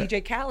look at what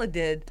DJ Khaled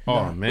did.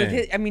 Oh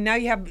man! I mean, now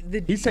you have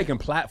the. He's taking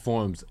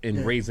platforms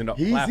and raising up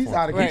He's platforms.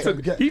 out of Right.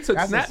 control. He took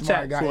That's a smart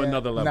Snapchat guy, to yeah.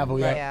 another level.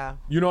 Yeah.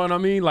 You know what I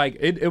mean? Like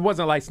it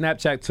wasn't like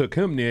Snapchat took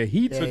him there.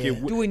 He took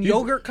it. doing he-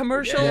 yogurt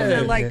commercials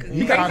and like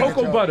He got Out of cocoa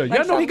control. butter.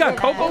 Y'all know he got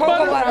cocoa Cocoa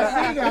butter.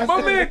 butter.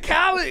 My man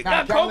Khaled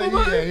got cocoa Yeah,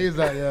 butter. he's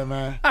like, yeah,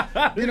 man.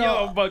 You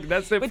know, Buck,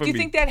 that's it But for do you me.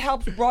 think that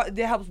helps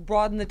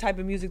broaden the type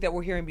of music that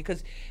we're hearing?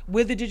 Because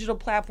with the digital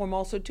platform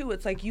also too,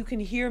 it's like you can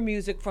hear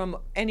music from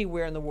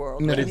anywhere in the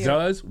world. What You it can hear-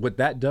 does, what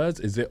that does,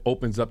 is it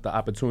opens up the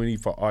opportunity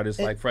for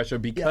artists like Fresher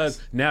because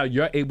yes. now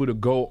you're able to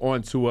go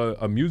onto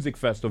a music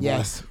festival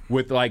Yes.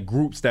 with like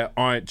groups that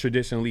aren't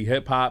traditionally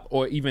hip hop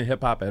or even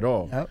hip hop at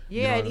all. Yep.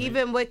 Yeah, and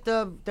even with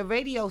the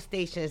radio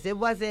stations, it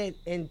wasn't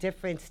in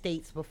different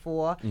states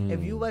before.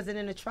 If you wasn't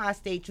in the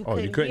tri-state, you Oh,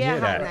 you couldn't couldn't hear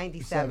hear Hot that.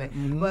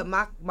 97. But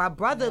my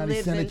brother Had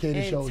these lives in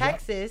syndicated shows, yep.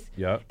 Texas,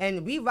 Yep.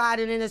 and we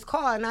riding in his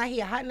car, and I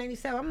hear Hot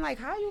 97. I'm like,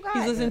 how you got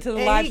He's it? listening to the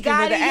And live he stream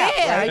got of the it, app,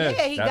 yeah, right?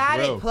 yeah, he That's got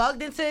real. it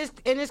plugged into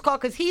his car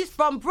because he's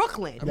from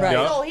Brooklyn, Right.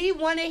 Yep. so he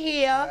want to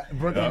hear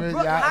Brooklyn,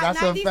 Hot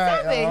that's a 97.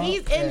 fact.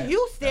 He's in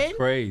Houston, That's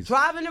crazy.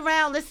 driving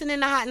around listening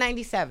to Hot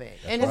 97.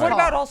 And But what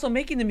about also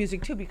making the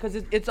music too? Because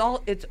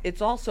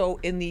it's also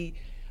in the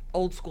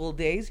old school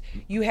days,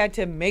 you had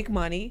to make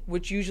money,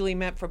 which usually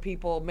meant for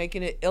people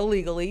making it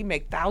illegally,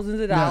 make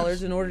thousands of dollars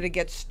Yes. in order to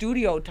get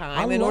studio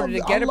time, I in order to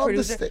love- get I a love the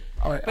producer.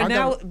 all right, but I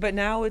now, got- but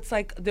now it's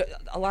like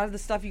a lot of the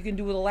stuff you can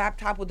do with a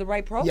laptop with the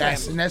right program.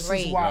 Yes, and this is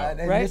Great. why.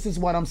 And Right? this is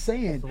what I'm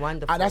saying.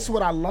 wonderful. That's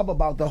what I love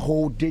about the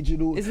whole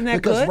digital. Isn't that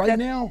because good? right That-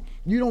 now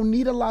you don't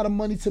need a lot of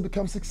money to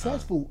become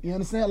successful. You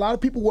understand? A lot of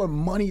people want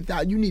money.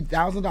 You need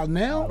 $1,000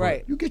 now.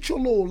 Right. You get your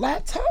little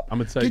laptop.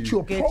 I'ma tell get you-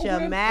 a Get your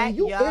program. Mac, and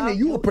you yo, in it.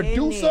 You you a in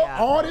producer, there.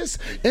 artist,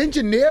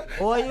 engineer.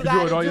 All you do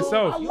gotta it all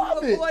yourself. I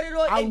love it. record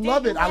all- I and then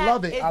love you it. I have-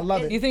 love it. I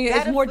love it. You think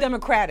that it's more is-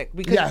 democratic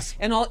because Yes.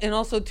 and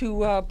also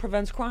to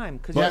prevents crime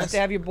because you Yes. have to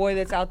have your boy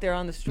that's out there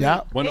on the street.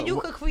 Yeah. One And you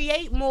of- could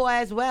create more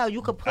as well.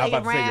 You could play I was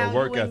about to say, your around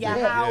work you in your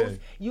ethic, house. yeah.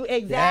 You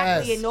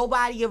exactly, Yes. and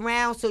nobody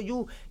around, so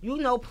you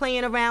know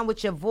playing around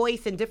with your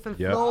voice and different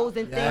Yep. flows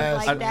and Yes.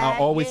 things like that. I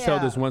always tell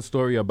Yeah. this one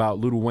story about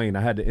Lil Wayne.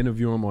 I had to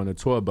interview him on a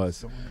tour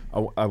bus.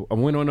 I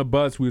went on a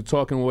bus. We were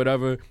talking,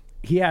 whatever.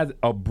 He had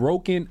a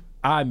broken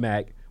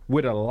iMac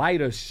with a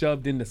lighter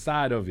shoved in the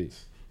side of it.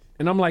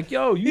 And I'm like,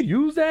 yo, you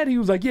use that? He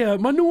was like, yeah,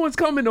 my new one's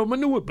coming though, my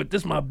new one. But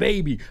this my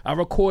baby. I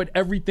record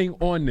everything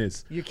on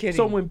this. You're kidding.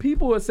 So when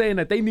people are saying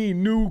that they need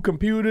new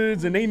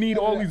computers and they need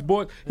all these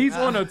boards, he's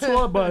on a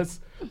tour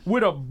bus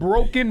with a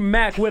broken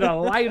Mac with a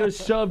lighter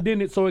shoved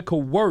in it so it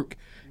could work.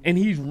 And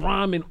he's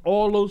rhyming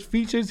all those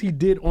features he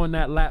did on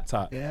that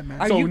laptop. Yeah, man.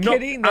 Are you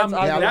kidding? That's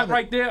awesome. Yeah, I that love it.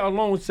 right there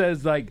alone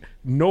says like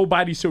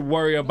nobody should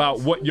worry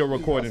about what you're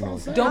recording on.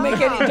 Don't make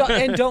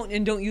any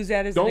don't use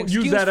that as an Don't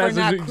excuse use that for as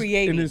not an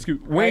creating.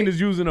 excuse. Wayne right? is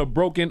using a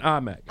broken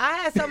iMac. I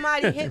had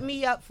somebody hit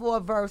me up for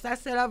a verse. I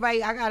said, all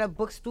right, I got to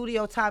book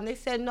studio time. They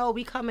said, no,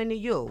 we coming to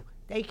you.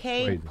 They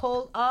came, Crazy.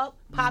 pulled up,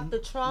 popped the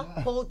trunk,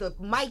 pulled the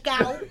mic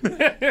out.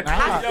 Yo,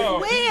 I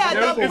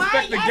swear, the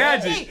Inspector mic,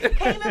 Gadget. everything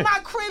came in my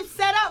crib,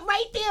 set up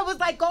right there. Was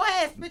like, go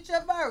ahead, spit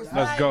your verse. Let's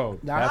Like, go.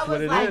 That's I what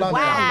was it like, is. wow.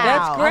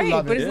 That's great,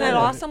 love but it. isn't that Yeah.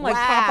 awesome? Like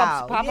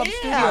Wow. pop-up Yeah.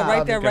 studio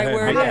right there, Go right ahead,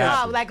 where it make it is.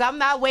 happen. Like, I'm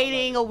not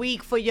waiting a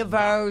week for your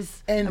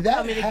verse. And I'm that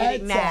coming to get had it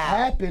to now.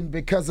 happen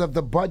because of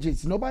the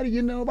budgets.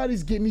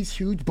 Nobody's getting these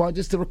huge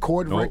budgets to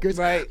record Nope. records.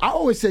 Right. I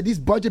always said these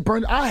budget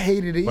burners. I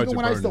hated it. Budget Even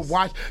when I used to burners.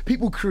 watch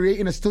people create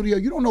in a studio,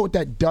 you don't know what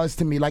that does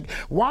to me. Like,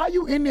 why are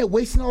you in there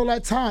wasting all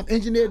that time?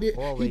 Engineer, he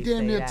Always damn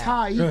say near that.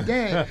 tired. He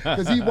damn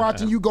because he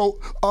watching you go.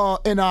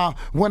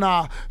 When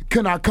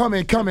can I come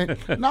in?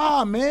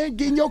 Nah, man,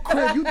 get in your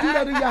crib. You do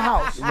that in your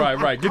house.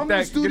 Right. Get Come that. in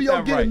the studio,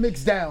 get get that it right.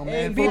 mixed down,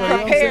 man. Be For real, you know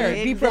what I'm prepared.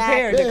 saying? Be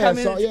prepared to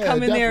Exactly. come in, Yeah, so,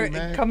 come in there, definitely,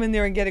 man. come in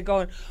there and get it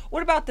going.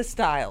 What about the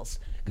styles?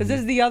 Because this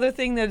is the other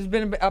thing that has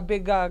been a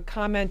big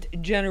comment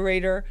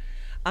generator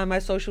on my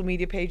social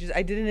media pages.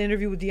 I did an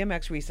interview with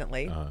DMX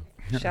recently.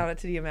 Shout out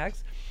to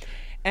DMX.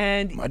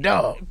 And My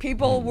dog.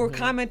 people were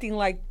commenting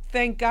like,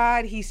 thank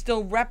God he's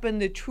still repping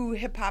the true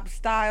hip hop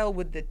style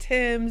with the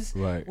Timbs,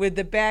 Right. with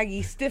the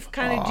baggy, stiff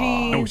kind of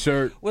jeans, No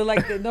shirt. with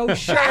like the no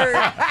shirt.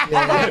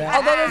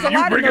 although there's a You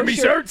lot of bringing no me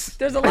shirts. shirts?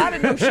 There's a lot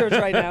of no shirts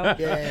right now.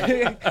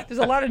 Yeah. There's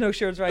a lot of no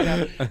shirts right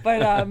now,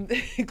 but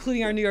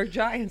including our New York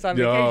Giants on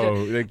Yo,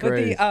 vacation. they're But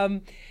crazy.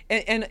 the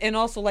and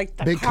also like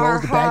the Big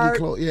clothes, the baggy Carhartt,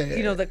 clothes, yeah.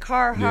 you know, the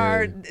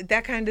Carhartt,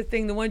 that kind of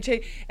thing. The one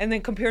change, and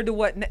then compared to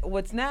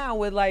what's now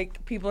with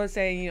like people are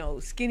saying, you know,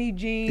 skinny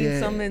jeans, Yeah.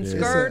 some in It's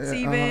skirts a-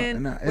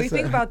 even. nah, What do you it's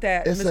think a- about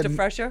that, it's Mr. a-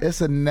 Fresher?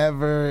 It's a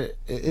never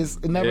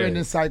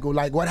ending cycle.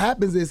 Like what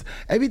happens is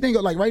everything.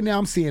 Like right now,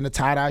 I'm seeing the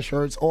tie dye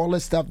shirts, all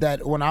this stuff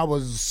that when I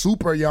was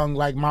super young,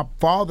 like my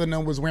father and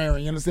them was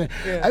wearing. You understand?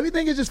 Yeah.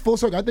 Everything is just full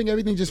circle. I think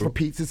everything just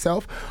repeats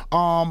itself.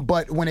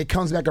 But when it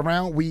comes back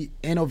around, we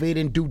innovate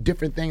and do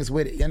different things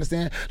with it. You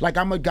understand? Like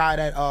I'm a guy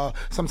that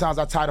sometimes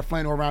I tie the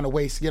flannel around the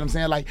waist. You know what I'm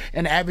saying? Like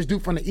and the average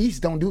dude from the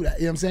East don't do that.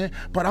 You know what I'm saying?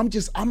 But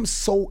I'm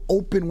so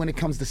open when it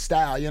comes to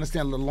style. You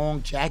understand? The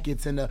long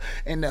jackets and the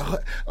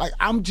like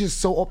I'm just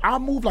so I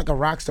move like a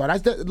rock star.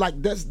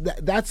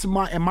 That's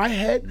my in my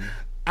head.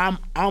 I'm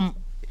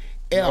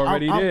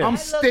already there. I'm That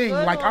Sting. look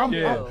good Like on I'm.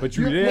 Yeah, you. but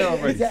you there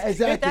already. Exactly.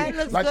 That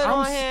looks like good I'm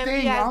on him.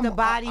 Sting. He has the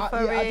body for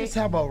I it. just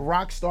have a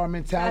rock star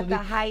mentality. Got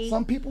the height.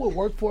 Some people would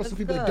work for it, some Looks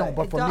people good. don't.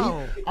 But It for don't.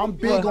 me, I'm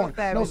It big works on.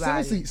 for No, everybody.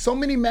 seriously. So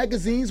many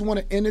magazines want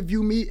to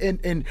interview me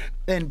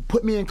and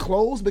put me in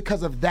clothes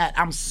because of that.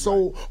 I'm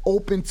so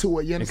open to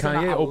it. You And understand?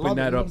 Kanye I opened love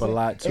that it, up a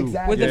lot, too.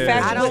 Exactly. With the Yeah.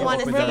 fashion, I don't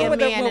wanna remember see a when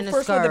the- man when in a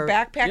first with the skirt.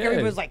 backpack, Yeah.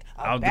 everybody was like,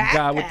 a The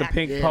guy with the backpack.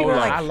 pink People polo. were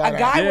I like, love a that.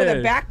 guy with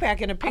a Yeah.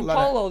 backpack and a pink love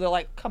that. polo. They're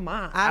like, come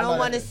on. I don't love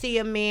want to that. see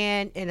a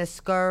man in a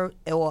skirt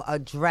or a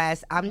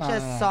dress. I'm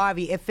just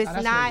sorry. If it's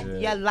that's not crazy.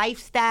 your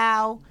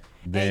lifestyle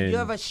Then- and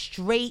you're a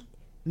straight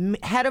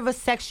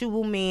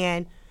heterosexual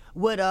man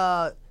with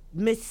a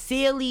Miss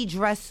Sealy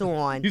dress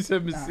on, You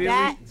said Miss Sealy?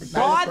 that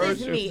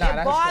bothers me. Nah, It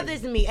that's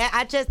bothers me. And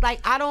I just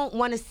I don't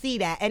want to see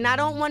that. And I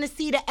don't want to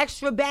see the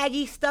extra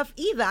baggy stuff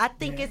either. I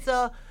think it's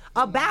a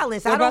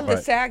balance. What I about don't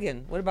the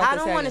sagging? What about I the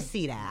don't sagging? want to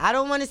see that. I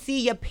don't want to see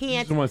your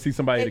pants. just wanna see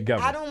somebody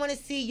together. I don't want to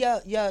see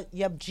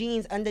your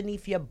jeans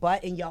underneath your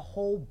butt and your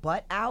whole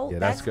butt out. Yeah,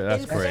 that's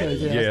insane.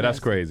 crazy. Yeah, Yeah, that's that's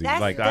crazy.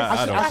 That's Like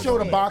disgusting. I I don't. show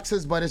the Yeah.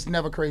 boxes, but it's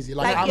never crazy.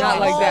 Like I'm your not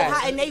like whole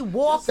that. and they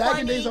walk Sagging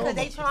funny days because over.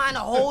 they trying to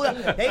hold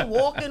up. They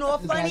walking all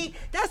funny.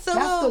 That's a That's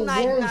little the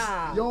like worst.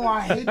 nah. Yo,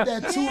 I hate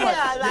that too.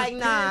 Yeah, like, you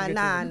nah, can't-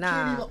 nah, you nah.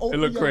 can't even open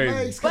It look your crazy.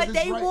 legs 'cause But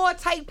it's they right. wore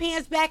tight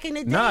pants back in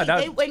the day. Nah,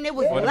 that- when it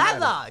was automatic.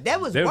 leather. That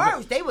was They was-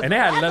 worse. They was and they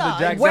had leather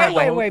jackets. Way, out the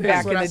way, whole way thing.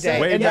 back what in I the said.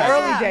 day. Way In back. the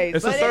early days.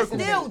 It's a but circle.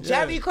 it's still Yeah.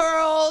 Jerry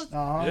curls,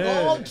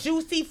 Yeah. all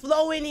juicy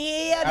flowing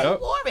hair. They Yep.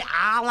 wore it.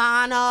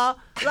 Eyeliner.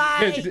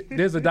 Like,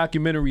 There's a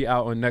documentary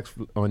out on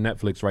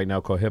Netflix right now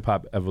called Hip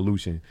Hop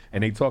Evolution,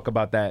 and they talk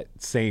about that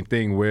same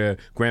thing where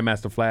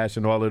Grandmaster Flash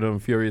and all of them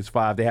Furious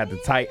Five, they had the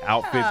tight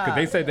outfits because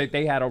they said that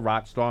they had a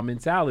rock star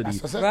mentality.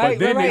 That's But right,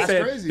 then right, they right.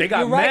 said That's crazy. they got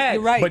You're right, mad,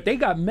 you're right. but they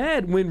got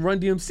mad when Run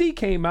DMC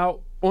came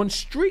out on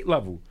street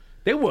level.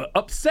 They were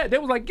upset. They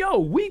was like, "Yo,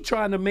 we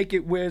trying to make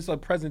it where it's a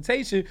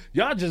presentation.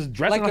 Y'all just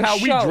dressing Like on a how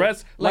show. we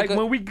dress, Like like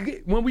a-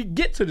 when we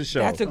get to the show."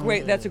 That's a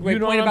great You know point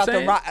what I'm about the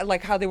saying? rock,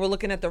 like how they were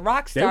looking at the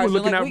rock They were stars.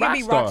 looking and like, at we can rock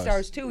be rock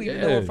stars. stars too, even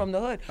though Yeah. we're from the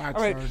hood. Rock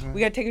All right, stars, man. we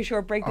got to take a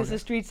short break. This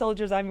is Street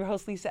Soldiers. I'm your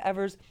host, Lisa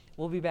Evers.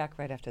 We'll be back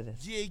right after this.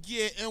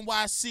 Yeah,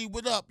 NYC,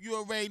 what up? You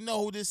already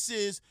know who this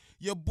is.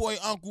 Your boy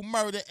Uncle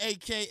Murder,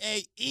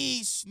 a.k.a.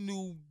 East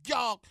New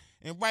York.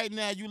 And right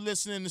now you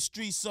listening to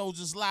Street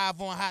Soldiers live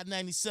on Hot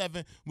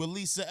 97 with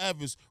Lisa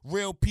Evers.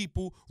 Real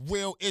people,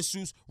 real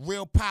issues,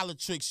 real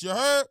politics. You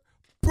heard?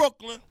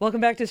 Brooklyn.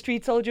 Welcome back to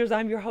Street Soldiers.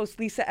 I'm your host,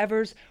 Lisa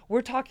Evers.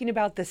 We're talking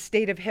about the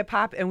state of hip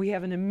hop, and we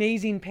have an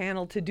amazing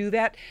panel to do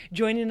that.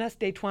 Joining us,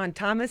 Daquan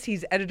Thomas.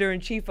 He's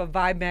editor-in-chief of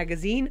Vibe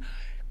magazine.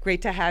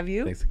 Great to have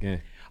you. Thanks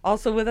again.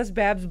 Also with us,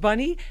 Babs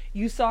Bunny.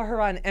 You saw her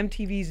on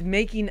MTV's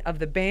Making of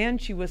the Band.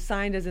 She was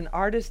signed as an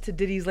artist to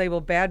Diddy's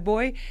label Bad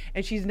Boy,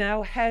 and she's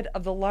now head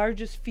of the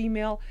largest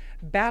female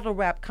battle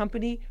rap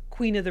company,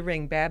 Queen of the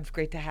Ring. Babs,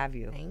 great to have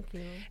you. Thank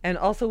you. And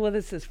also with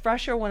us is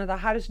Fresher, one of the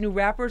hottest new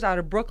rappers out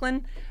of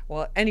Brooklyn.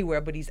 Well, anywhere,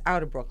 but he's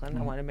out of Brooklyn.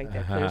 I want to make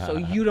that clear so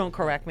you don't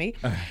correct me.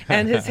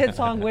 And his hit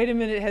song, Wait a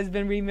Minute, has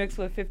been remixed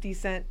with 50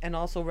 Cent and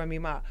also Remy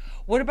Ma.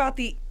 What about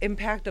the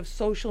impact of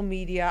social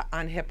media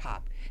on hip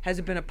hop? Has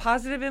it been a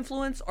positive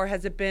influence or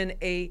has it been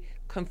a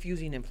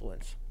confusing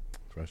influence?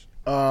 Fresh.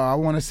 I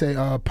want to say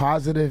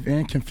positive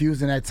and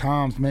confusing at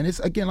times, man. It's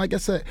again, like I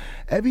said,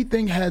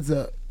 everything has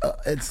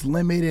its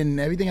limit and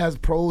everything has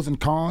pros and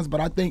cons.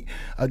 But I think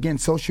again,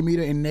 social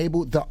media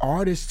enabled the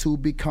artists to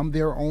become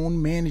their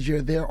own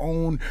manager, their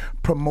own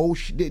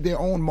promotion, their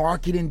own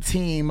marketing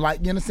team. Like,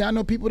 you understand? I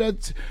know people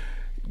that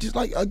just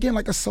like again,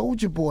 like a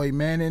Soldier Boy,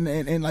 man,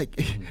 and like,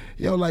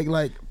 yo,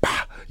 like. Bah,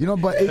 you know,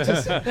 but it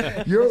just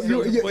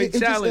it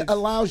just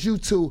allows you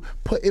to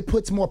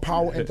puts more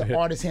power into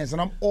artists' hands,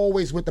 and I'm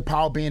always with the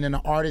power being in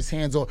the artist's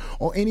hands or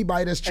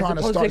anybody that's trying to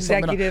opposed to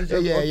start something. executives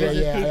or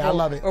business I people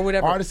love it. or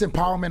whatever. Artist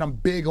empowerment, I'm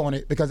big on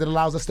it because it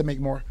allows us to make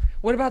more.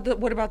 What about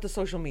the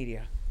social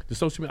media? The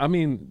social media, I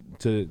mean,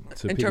 to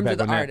In terms piggyback of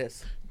the on that,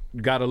 artists.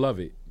 you gotta love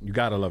it. You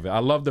gotta love it. I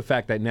love the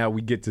fact that now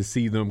we get to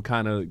see them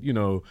kind of,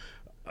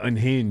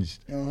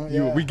 unhinged.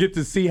 We get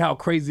to see how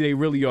crazy they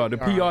really are. The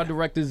PR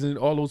directors and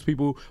all those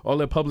people, all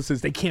their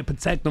publicists, they can't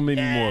protect them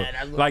anymore.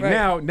 Like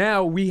Right.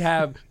 now we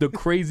have the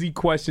crazy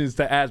questions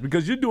to ask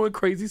because you're doing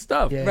crazy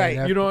stuff. Yeah,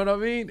 Right. You know what I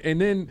mean? And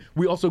then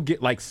we also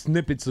get like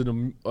snippets of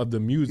the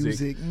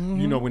music.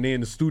 You know, when they're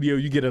in the studio,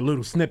 you get a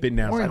little snippet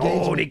now. It's Or like, oh,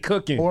 engagement. they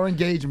cooking. Or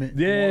engagement.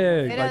 Yeah.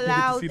 It like, you get to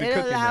allowed see the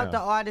cooking the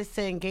now. artists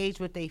to engage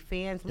with their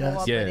fans more, Yes.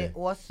 but Yeah. it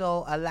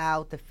also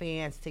allowed the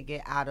fans to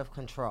get out of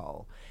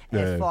control Yeah.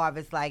 as far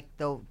as like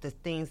the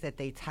things that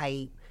they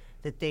type,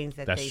 the things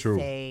that That's they true.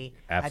 say.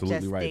 Absolutely I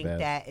just right, think Babs.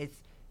 that it's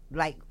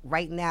like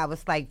right now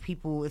it's like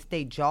people, it's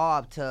their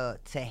job to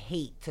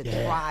hate, to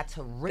try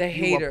to rip The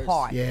you haters.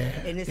 apart. Yeah.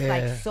 And it's Yeah.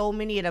 like so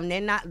many of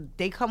them,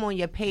 they come on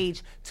your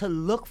page to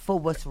look for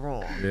what's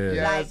wrong. Yeah.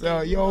 Yes,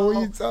 Like, yo,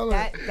 who you telling?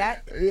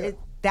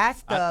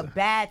 that's the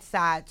bad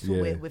side to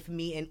Yeah. it with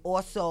me, and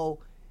also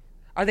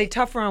Are they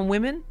tougher on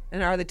women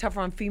and are they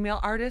tougher on female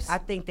artists? I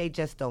think they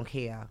just don't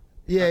care.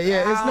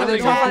 Yeah, it's not They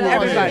talk on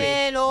everybody.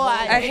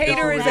 A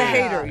hater is a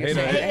hater. You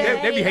say.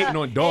 They be hating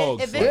on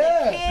dogs. If it's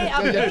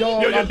a kid,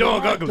 Your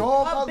dog ugly.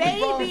 a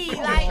baby,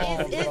 like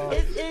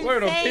it's insane.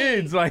 Word on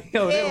kids, like,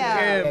 yo, they don't Yeah.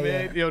 care,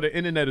 man. Yo, the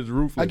internet is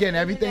ruthless. Again,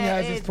 everything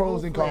has its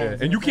pros and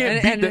cons. And you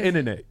can't beat the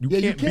internet. You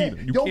can't beat it.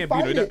 You can't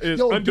beat it.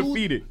 It's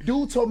undefeated.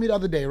 Dude told me the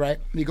other day, right?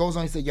 He goes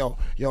on, he said, yo,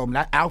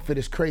 that outfit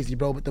is crazy,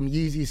 bro, but them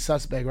Yeezys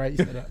suspect, right? He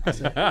said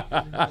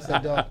that. I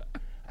said, dog.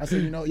 I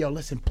said, yo,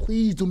 listen,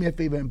 please do me a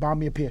favor and buy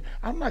me a pair.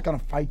 I'm not gonna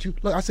fight you.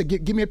 Look, I said,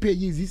 give me a pair of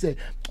Yeezys. He said,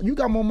 you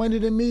got more money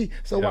than me,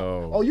 so why?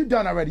 Oh, you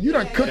done already. You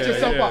done cooked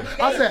yourself up.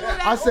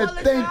 I said,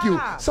 thank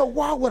you. So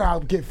why would I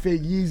get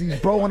fake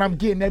Yeezys, bro, when I'm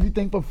getting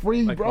everything for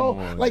free, bro?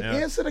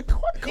 Answer the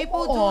question.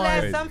 People do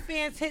that. Some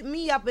fans hit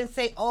me up and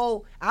say,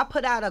 oh, I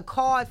put out a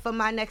card for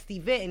my next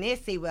event, and they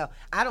say, well,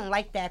 I don't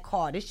like that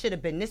card. It should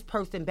have been this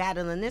person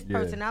battling this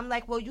person. I'm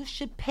like, well, you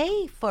should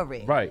pay for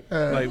it. Right.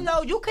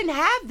 You can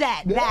have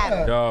that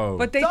battle.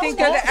 But they Don't think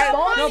they're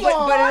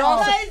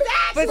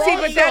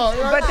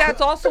but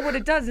that's also what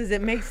it does is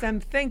it makes them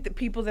think that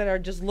people that are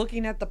just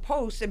looking at the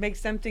post, it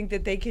makes them think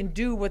that they can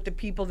do what the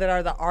people that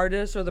are the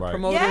artists or the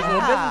promoters or the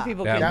business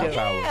people can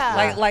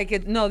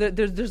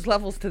do. There's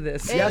levels to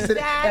this. Yes,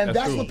 and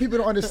that's what people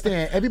don't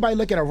understand. Everybody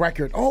look at a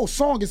record. Oh,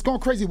 song, it's going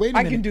crazy. Wait a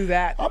minute. I can do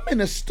that. I'm in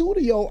the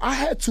studio. I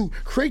had to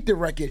create the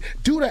record,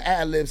 do the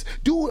ad-libs,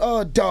 do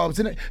dubs,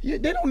 and they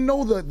don't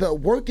know the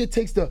work it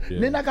takes to.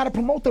 Then I got to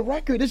promote the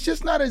record. It's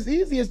just not as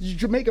easy as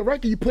you make a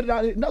record. You put it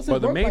out. It doesn't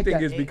work the main like thing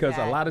that. is because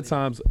a lot of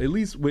times, at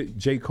least with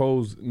J.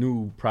 Cole's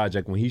new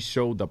project, when he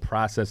showed the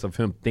process of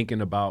him thinking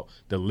about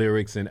the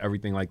lyrics and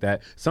everything like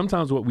that,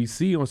 sometimes what we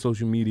see on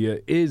social media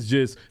is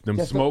just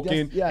them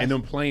smoking and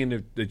them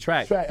playing the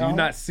track. You're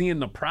not seeing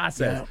the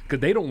process because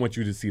they don't want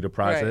you to see the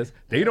process.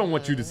 Right. They don't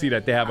want you to see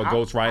that they have a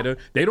ghostwriter.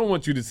 They don't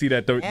want you to see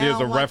that there's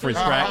a reference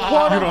track.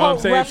 You know what I'm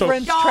saying?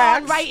 Reference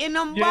tracks. Writing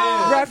them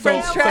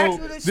reference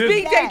tracks.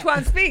 Speak,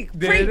 Daytwan, speak.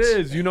 There it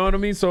is. You know what I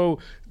mean? So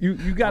you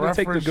got to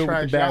take the good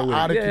with the bad with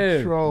out of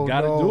control.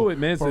 Got to do it,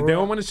 man. So they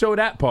don't want to show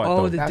that part.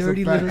 Oh, though. the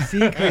dirty little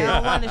secret. They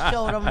don't want to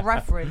show them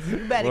reference. You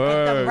better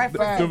get them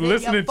references. Them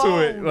listening to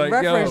it, like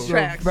reference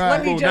tracks.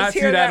 Let me just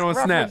hear that on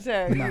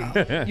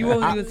Snap. You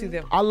won't even see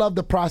them. I love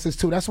the process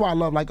too. That's why I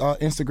love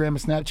Instagram and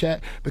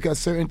Snapchat, because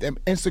certain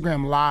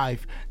Instagram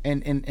Live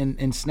and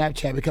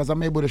Snapchat, because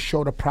I'm able to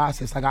show the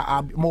process. Like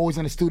I'm always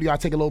in the studio. I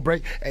take a little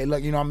break. Hey,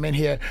 look, I'm in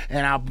here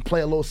and I'll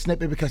play a little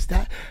snippet because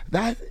that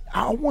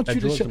I want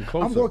you to show.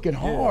 I'm working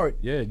hard.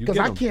 Yeah, because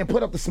I can't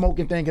put up the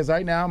smoking thing. Because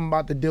right now I'm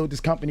about to deal with this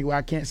company where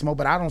I can't smoke,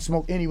 but I don't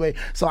smoke anyway.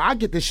 So I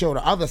get to show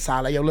the other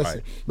side. Like, yo,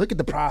 listen, look at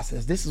the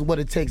process. This is what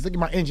it takes. Look at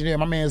my engineer,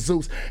 my man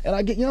Zeus, and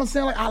I get, you know what I'm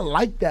saying? Like I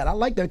like that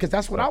because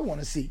that's what I want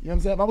to see. You know what I'm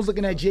saying? If I was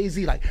looking at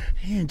Jay-Z, like,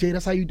 man, Jay,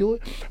 that's how you do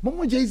it. Remember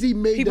when Jay-Z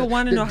made people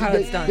want to know how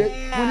it's done. When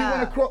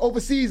he went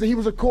overseas and he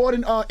was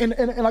recording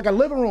in like a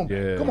living room.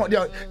 Yeah. Come on,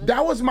 yo,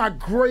 that was my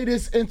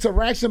greatest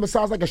interaction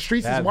besides like a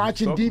Streets is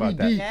watching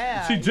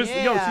DVD. She just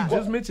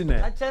mentioned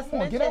that. I just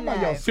mentioned get out my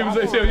that. She was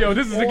like, yo,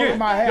 this is again.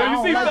 Yo,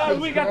 you see how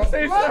we got the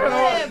same shirt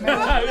on?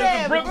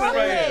 This is Brooklyn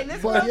right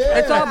here.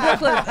 It's all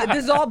Brooklyn.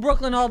 This is all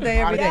Brooklyn all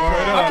day, every day.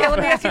 Okay, let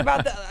me ask you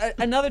about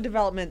another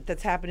development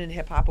that's happened in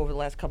hip hop over the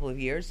last couple of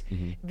years: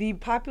 the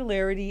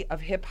popularity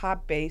of hip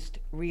hop based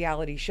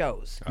reality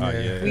shows.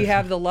 We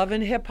have the Love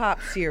and Hip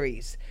Hop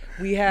series.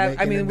 We have,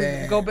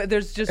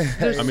 there's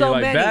so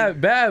many.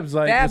 Babs,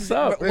 what's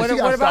up? What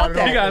about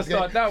that? You gotta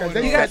start that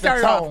one. You gotta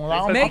start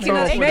off making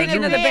of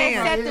the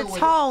band. Set the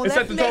tone.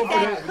 Let's make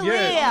that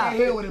clear.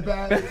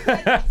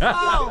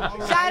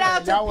 Shout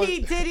out to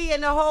P. Diddy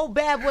and the whole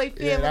Bad Boy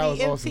family,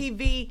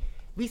 MTV.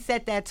 We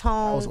set that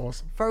tone. That was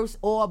awesome. First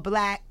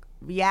all-black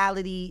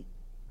reality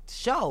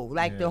show.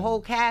 Like the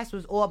whole cast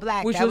was all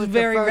black. Which was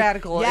very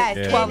radical.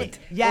 Yes. 12,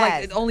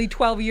 like only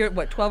 12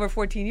 or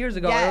 14 years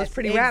ago. It was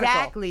pretty radical.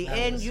 Exactly.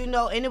 And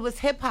and it was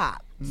hip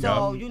hop.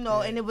 So,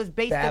 and it was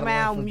based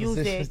around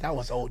music. That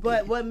was old.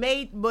 But what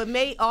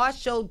made our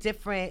show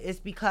different is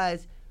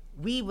because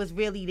we was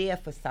really there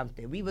for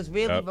something. We was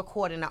really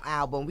recording an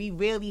album. We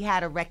really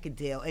had a record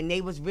deal, and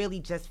they was really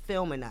just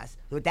filming us.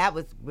 But that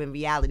was when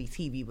reality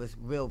TV was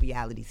real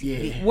reality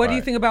TV. Yeah. What do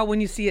you think about when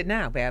you see it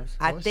now, Babs?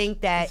 I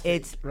think that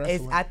it's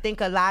I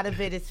think a lot of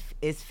it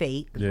is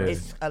fake. Yeah.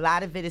 A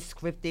lot of it is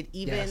scripted.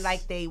 Even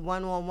like they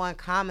one-on-one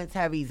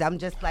commentaries, I'm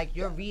just like,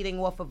 you're reading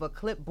off of a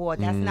clipboard.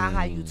 That's not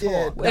how you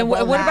talk. And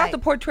what about the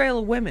portrayal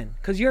of women?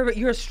 Because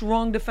you're a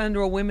strong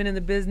defender of women in the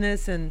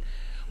business, and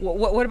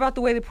what about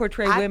the way they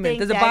portray women?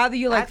 Does it bother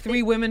you, like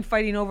three women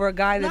fighting over a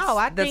guy that's locked up? No,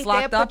 I think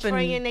they're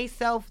portraying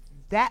themselves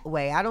that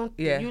way. I don't,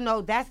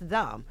 that's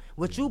dumb.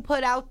 What you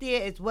put out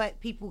there is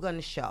what people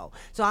gonna show.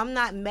 So I'm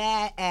not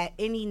mad at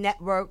any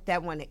network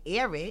that want to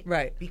air it,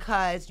 right?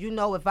 Because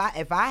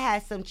if I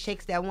had some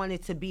chicks that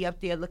wanted to be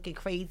up there looking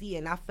crazy,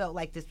 and I felt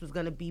like this was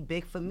gonna be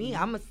big for me,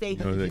 I'm gonna say,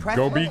 press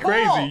go be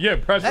crazy,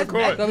 press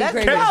record. Let's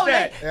go,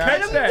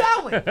 let them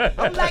going.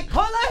 I'm like,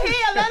 pull her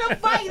here, let them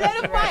fight.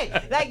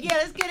 Like,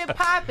 let's get it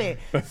popping.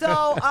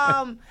 So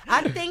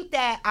I think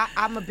that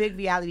I'm a big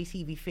reality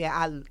TV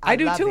fan. I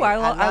do too. I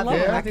love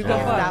it. I think those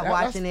stop That's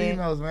watching it.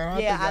 females, man.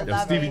 Yeah, I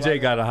love Stevie it. J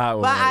got a hot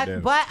one right there.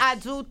 But I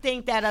do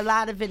think that a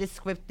lot of it is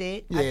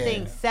scripted. I Yeah.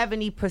 think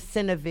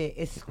 70% of it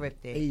is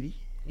scripted. 80.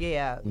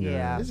 Yeah.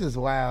 This is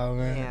wild,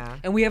 man. Yeah.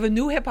 And we have a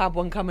new hip hop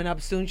one coming up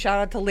soon. Shout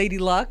out to Lady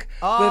Luck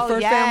Oh, with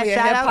First yeah, Family of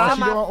shout Hip out Hop. to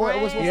my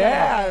what's friend.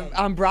 Yeah,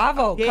 on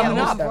Bravo Yeah, coming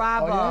what's up. that? Oh,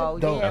 Bravo.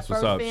 yeah? Dope. Yeah, That's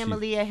what's First up.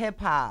 Family of Hip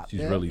Hop.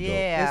 She's really dope.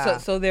 Yeah.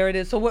 So there it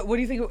is. So what do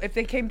you think if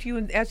they came to you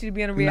and asked you to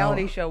be on a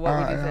reality show? What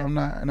would you think? I'm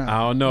not. No. I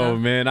don't know,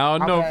 man. I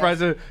don't know, Okay.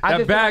 Fraser. I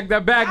just-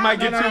 That bag might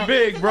get too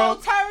big, bro.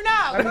 Turn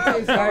up. Let me tell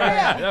you something.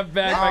 That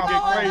bag might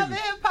get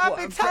crazy. Hip hop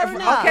and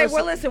turn up. Okay,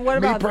 well listen.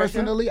 What Me about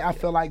personally, I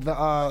feel like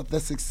the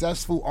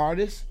successful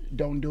artists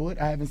don't do it.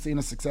 I haven't seen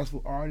a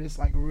successful artist,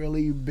 like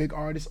really big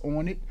artist,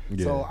 on it.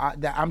 Yeah. So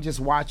I'm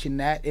just watching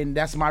that, and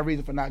that's my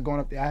reason for not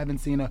going up there. I haven't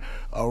seen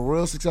a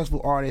real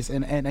successful artist,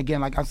 and again,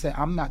 like I said,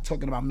 I'm not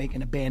talking about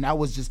making a band. That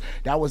was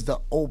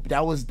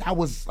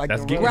like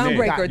That's the getting in.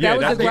 Groundbreaker. Yeah, That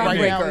was that's the getting Right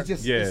in. now, groundbreaker. it's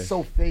just Yeah. it's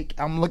so fake.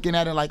 I'm looking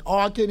at it like, oh,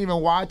 I can't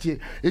even watch it.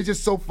 It's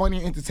just so funny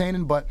and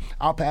entertaining. But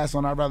I'll pass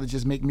on. I'd rather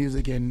just make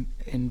music and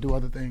do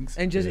other things.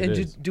 And just It and is.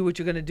 just do what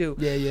you're gonna do.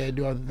 Yeah,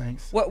 do other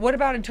things. What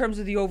about in terms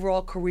of the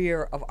overall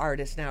career of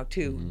artists now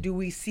too? Do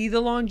we see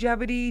the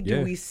longevity? Do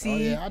Yeah. we Oh,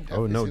 see? yeah, I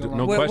definitely no, see the no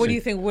line. What do question.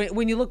 you think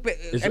when you look back?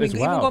 It's- I mean, it's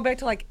even wild. going back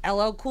to like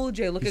LL Cool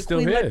J. Look He's at still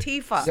Queen here.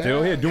 Latifah.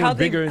 Still here, doing how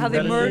they bigger and how they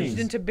better merged things.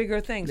 into bigger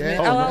things. Yeah.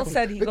 Man, Oh, LL no.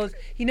 said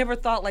he never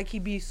thought like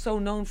he'd be so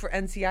known for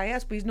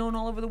NCIS, but he's known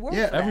all over the world.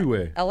 Yeah. for that.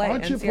 Everywhere. LA,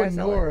 NCIS,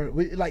 LA. Entrepreneur,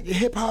 like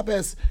hip hop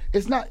as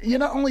it's not. You're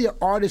not only an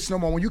artist no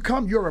more. When you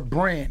come, you're a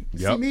brand.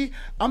 You Yep. See me?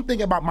 I'm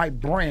thinking about my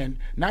brand,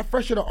 not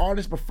Fresher the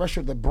artist, but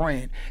Fresher the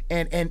brand.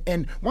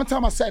 And one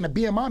time I sat in a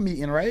BMI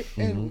meeting, right?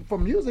 And for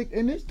music,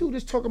 and this dude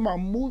is talking about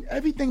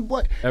everything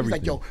but. He's like,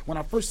 Everything. yo, when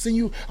I first seen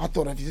you, I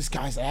thought this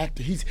guy's an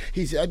actor. He's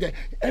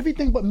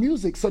everything but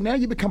music. So now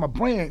you become a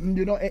brand,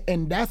 you know,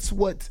 and that's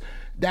what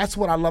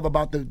I love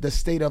about the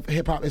state of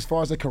hip hop as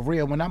far as a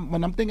career. When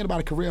I'm thinking about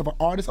a career of an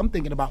artist, I'm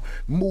thinking about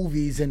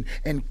movies and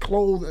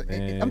clothes.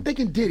 Man. I'm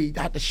thinking Diddy,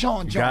 Dr.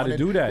 Sean John. gotta and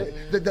do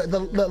that.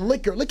 The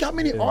liquor. Look how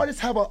many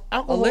artists have an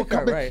alcohol liquor,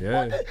 company. right.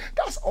 Yeah.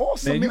 That's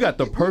awesome. Man, you got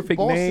the We perfect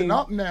bossing name.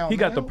 Up now, he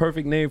got the man.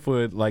 perfect name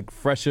for like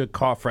fresher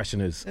car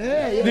fresheners.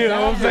 Yeah, You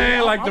know what I'm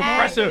saying? Like the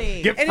Exactly.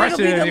 fresher, get And fresher it'll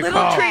be in the your little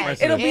car. treat.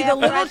 fresher. It'll be Yeah, the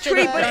little fresher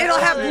treat, the- but it'll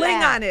have Yeah.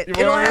 bling on it. You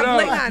It'll word have up.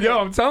 bling on Yo,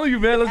 it. I'm telling you,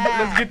 man.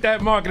 Let's get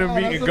that marketing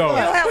meeting It'll going.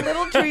 have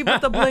little tree,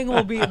 but the bling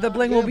will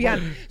be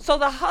on. So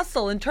the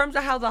hustle, in terms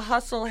of how the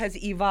hustle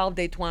has evolved,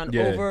 Daquan,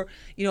 Yeah. over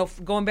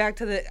going back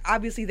to the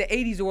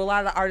 80s, there were a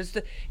lot of the artists.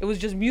 It was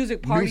just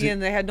music partying. Music.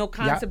 And they had no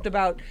concept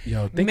about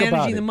Yo, think about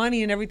managing it. the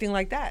money and everything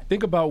like that.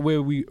 Think about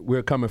where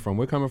we're coming from.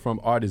 We're coming from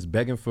artists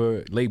begging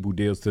for label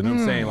deals to them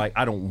saying like,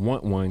 I don't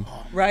want one.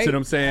 Right. To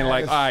them saying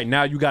like, all right,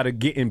 now you got to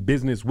get in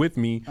business with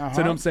me.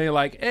 To them saying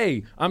like,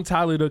 hey, I'm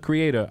Tyler the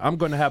Creator. I'm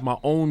going to have my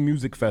own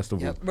music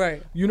festival. Yep.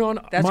 Right. You know,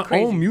 That's my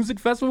crazy. own music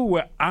festival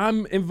where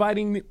I'm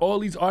inviting all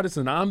these artists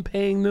and I'm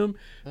paying them.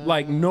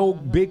 Like no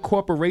big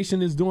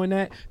corporation is doing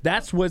that.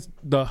 That's what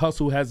the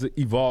hustle has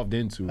evolved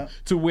into.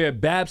 To where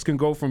Babs can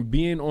go from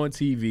being on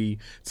TV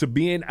to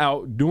being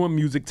out doing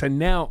music to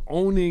now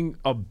owning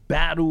a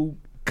battle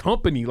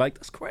company. Like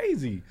that's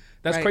crazy.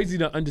 That's Right. crazy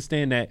to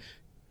understand that.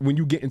 When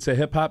you get into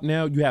hip hop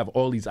now, you have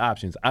all these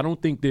options. I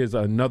don't think there's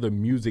another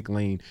music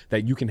lane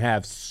that you can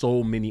have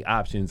so many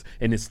options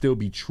and it still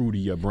be true to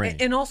your brand.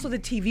 And also the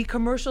TV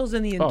commercials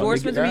and the Oh,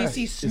 endorsements. nigga, When you yes.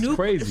 see It's Snoop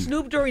crazy.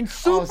 during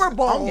Super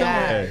Bowl.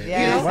 Yeah.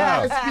 Yeah.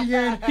 Wow.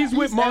 ESPN, He's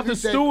with Martha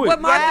everything. Stewart. With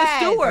Martha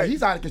Yes. Stewart.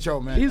 He's out of control,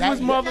 man. He's That-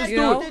 with Martha You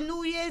know? The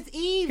New Year's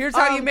Eve. Here's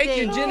how you make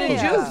your thing. gin and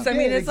Yeah. juice. I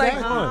mean, Yeah, it's like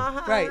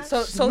exactly. right.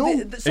 So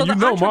Snoop. so And you the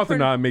know Martha entrepreneur-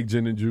 and I make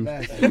gin and juice.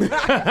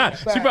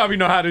 She probably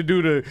know how to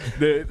do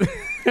the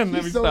let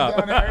me He's so stop.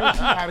 down there,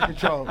 she's out of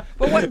control.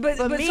 But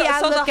For me, so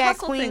I the look at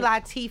hustle Queen thing-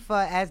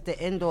 Latifah as the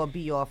end-all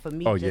be-all. For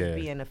me, Oh, just yeah.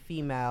 being a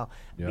female,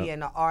 Yep. being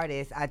an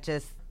artist, I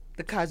just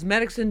the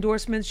cosmetics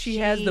endorsements she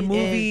has, the is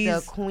movies.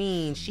 the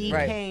queen. She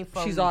Right. came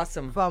from She's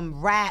awesome.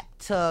 from rap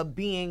to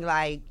being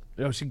like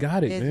Yo, she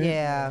got it, It's- man.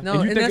 yeah. No,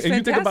 and you and think, that's and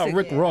you think about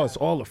fantastic. Rick Ross,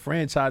 all the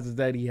franchises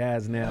that he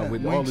has now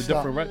with all the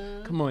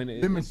different. Come on,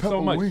 Them and it's so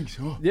Pepper much. Wings,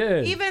 huh?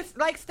 Yeah. even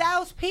like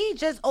Styles P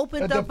just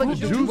opened The up a juice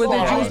juice With the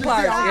bar. juice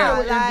bars, yeah.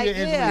 Like,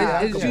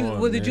 yeah. It's Come juice, on,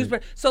 with the man. juice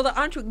bar. So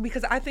the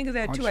because I think of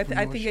that too. I think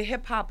Entrepreneurship. of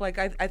hip hop like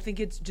I think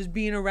it's just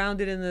being around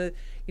it in the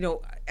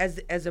as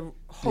a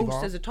host,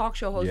 Evolve. as a talk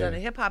show host Yeah. on a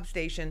hip hop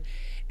station,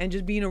 and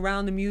just being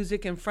around the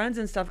music and friends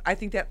and stuff. I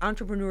think that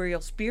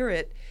entrepreneurial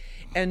spirit.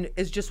 And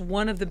is just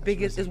one of the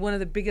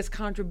biggest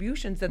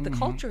contributions that the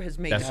culture has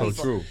made. That's to so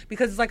people. true.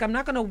 Because it's like I'm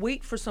not going to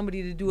wait for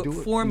somebody to do it Do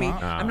it. for me.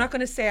 Nah. I'm not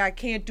going to say I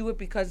can't do it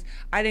because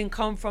I didn't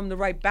come from the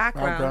right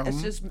background.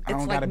 It's just I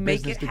don't it's got like a make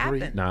business it degree.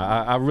 happen.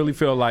 Nah, I really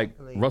feel like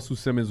Russell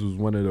Simmons was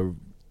one of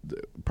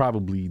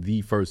probably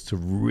the first to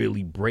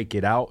really break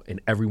it out,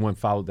 and everyone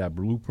followed that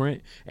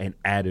blueprint and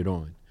added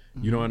on.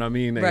 You know what I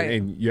mean? Right.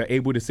 And you're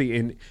able to see,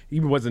 and he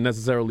wasn't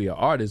necessarily an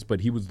artist, but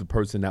he was the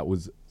person that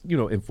was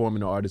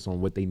informing the artists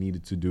on what they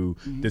needed to do.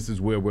 This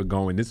is where we're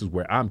going. This is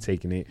where I'm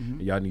taking it.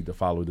 And y'all need to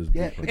follow this.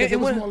 Yeah, blueprint. because it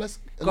was more or less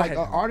like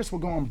ahead. artists were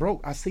going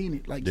broke. I seen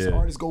it. Like Yeah.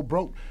 artists go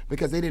broke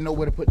because they didn't know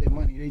where to put their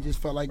money. They just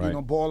felt like Right.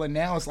 balling.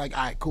 Now it's like,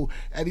 all right, cool.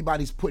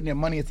 Everybody's putting their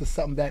money into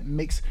something that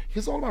makes.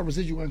 It's all about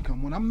residual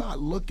income. When I'm not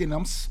looking,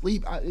 I'm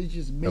sleep. It's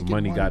just making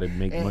money money. gotta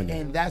make and, money.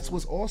 and that's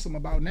what's awesome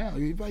about now.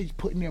 Everybody's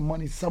putting their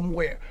money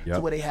somewhere to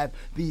Yep. where they have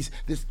this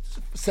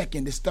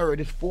second, this third,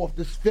 this fourth,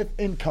 this fifth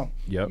income.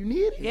 Yep. You need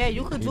it. Yeah,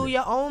 you could do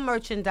your own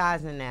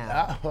merchandising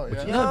now. Oh,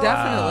 yeah. No,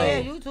 definitely. Yeah,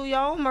 you do your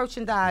own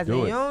merchandising.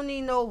 Do it. You don't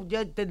need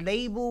the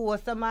label or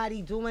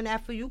somebody doing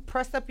that for you.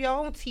 Press up your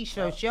own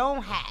T-shirts, your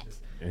own hats.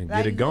 And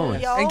get it you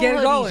going. your And own get it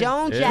hoodies, going. Your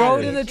own Yeah. jackets. Throw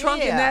it in the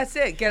trunk Yeah. and that's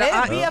it. Get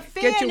It'll a be a get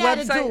fan your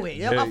that'll website. do it.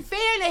 Yeah. A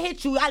fan to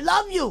hit you. I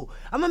love you.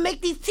 I'm gonna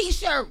make these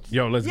T-shirts.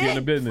 Yo, let's get in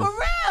the business. For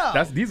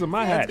real. These are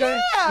my hats.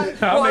 Yeah.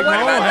 I'll make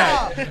my own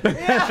hat.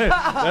 Yeah.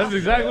 That's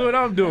exactly what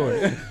I'm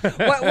doing.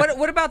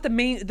 what about the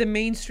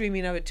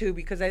mainstreaming of it too?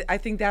 Because I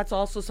think that's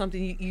also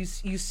something you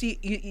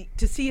see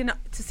to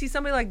see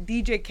somebody like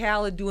DJ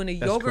Khaled doing a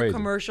yogurt crazy.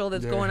 commercial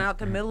that's going out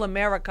to Middle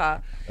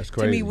America. That's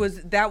To me crazy.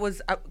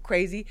 was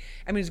crazy.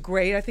 I mean, it's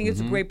great. I think it's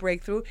a great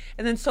breakthrough.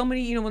 And then so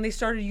many, when they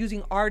started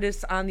using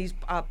artists on these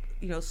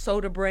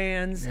soda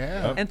brands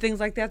Yeah. and things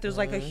like that, there's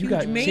like a You huge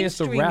got Chance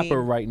the mainstreaming.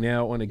 Rapper right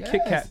now on a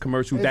Kit Kat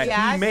commercial that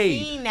Yeah, I he made.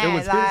 seen It that,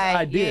 was his like,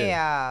 idea.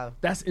 yeah.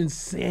 That's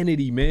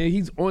insanity, man.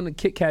 He's on the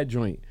Kit Kat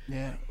joint.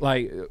 Yeah.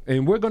 Like,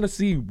 and we're gonna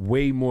see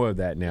way more of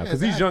that now because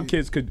these young exactly.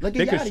 kids could Look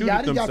they at could Yachty. shoot it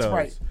Yachty got themselves.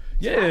 Sprite.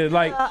 Yeah,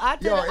 like I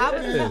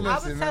was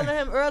listen, telling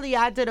man. him earlier.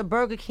 I did a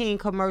Burger King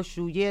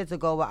commercial years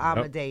ago with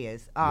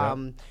Amadeus.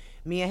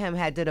 Me and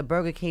him did a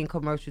Burger King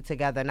commercial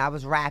together, and I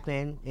was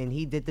rapping, and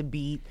he did the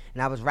beat,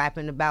 and I was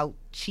rapping about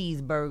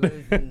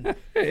cheeseburgers and,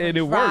 And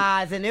it worked.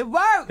 fries, and it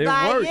worked. It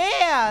like worked.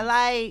 yeah,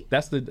 like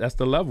that's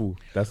the level.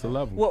 That's the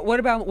level. What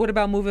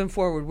about moving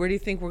forward? Where do you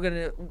think we're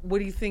gonna? What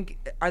do you think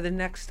are the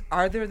next?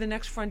 Are there the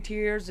next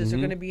frontiers? Is there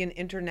going to be an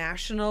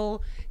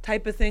international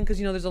type of thing? Because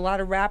there's a lot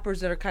of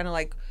rappers that are kind of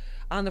like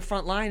on the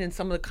front line in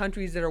some of the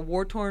countries that are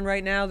war torn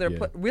right now. They're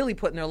Yeah. really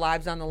putting their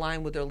lives on the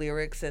line with their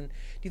lyrics. And do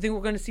you think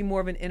we're going to see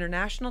more of an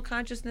international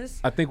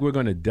consciousness? I think we're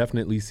going to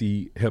definitely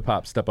see hip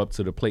hop step up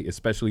to the plate,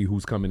 especially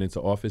who's coming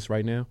into office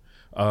right now.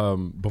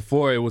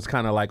 Before it was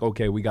kind of like,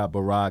 okay, we got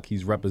Barack,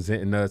 he's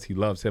representing us, he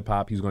loves hip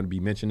hop, he's going to be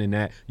mentioning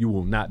that. You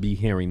will not be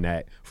hearing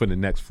that for the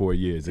next 4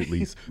 years at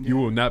least. You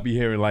will not be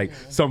hearing like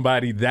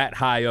somebody that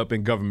high up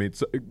in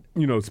government,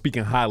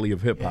 speaking highly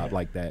of hip hop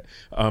like that,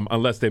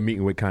 unless they're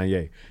meeting with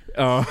Kanye. He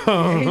met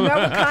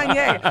with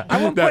Kanye. I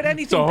wouldn't put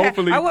anything. So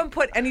hopefully, I wouldn't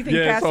put anything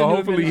yeah, past so the new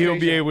hopefully he'll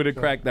be administration. able to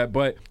crack that.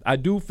 But I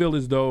do feel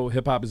as though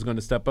hip hop is going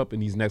to step up in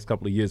these next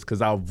couple of years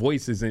because our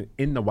voice isn't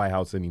in the White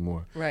House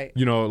anymore. Right.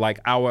 Like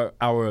our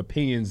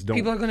opinions don't.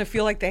 People are going to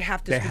feel like they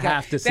have to. They speak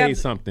have out. to say Babs,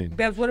 something.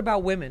 Babs, what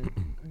about women?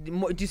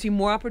 Do you see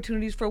more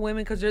opportunities for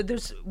women? Because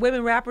there's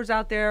women rappers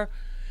out there.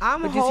 But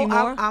do you see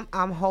more?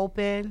 I'm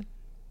hoping.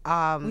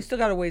 We still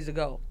got a ways to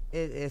go.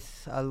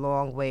 It's a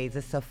long ways.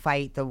 It's a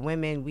fight. The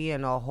women, we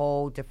in a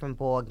whole different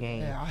ball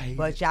game. Yeah, I hate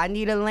but y'all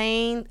need a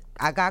lane.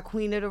 I got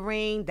Queen of the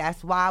Ring.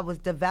 That's why I was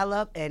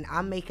developed, and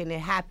I'm making it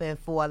happen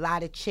for a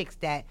lot of chicks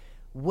that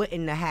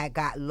wouldn't have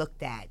got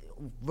looked at,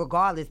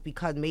 regardless,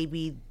 because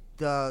maybe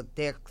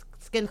their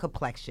skin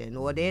complexion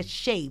or their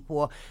shape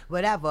or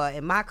whatever.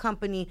 In my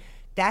company,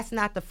 that's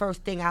not the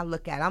first thing I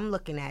look at. I'm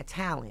looking at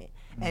talent.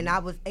 And I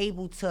was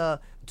able to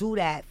do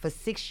that for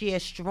 6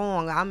 years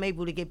strong. I'm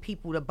able to get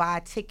people to buy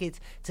tickets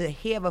to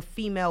hear a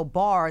female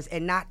bars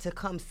and not to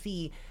come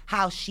see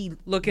how she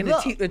Look in a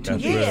look.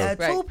 two-piece. Yeah, a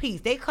Right.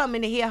 two-piece. They come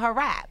in to hear her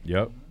rap.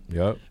 Yep.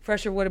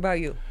 Fresher, what about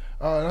you?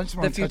 I just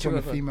want The to touch future on the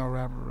of it. female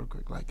rapper real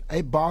quick. Like,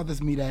 it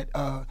bothers me that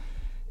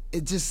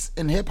it just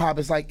in hip hop,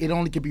 it's like it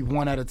only could be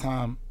one at a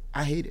time.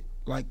 I hate it.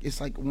 Like, it's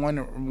like one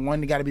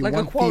got to be Like a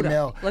one quota.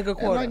 female. Like a And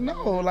quota.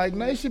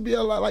 no, it should be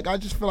a lot. Like, I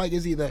just feel like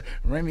it's either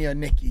Remy or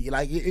Nicki.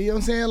 Like, you know what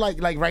I'm saying?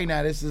 Like right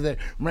now, this is a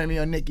Remy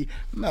or Nicki.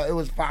 No, it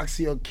was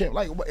Foxy or Kim.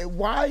 Like,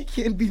 why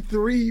can't it be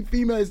 3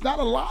 females? It's not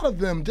a lot of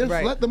them. Just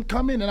Right. let them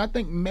come in. And I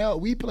think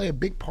we play a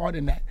big part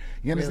in that.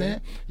 You understand?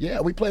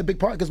 Yeah, we play a big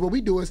part because what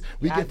we do is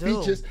we Yeah, I get do.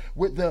 features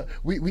with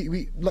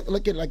we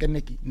look at like a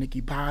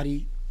Nicki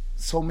body.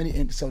 So many,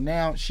 and so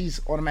now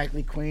she's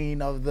automatically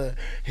queen of the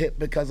hip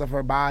because of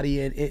her body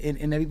and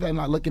everything. I'm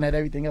not looking at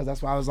everything else.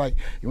 That's why I was like,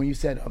 when you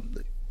said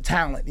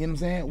talent, you know what I'm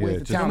saying? Where's the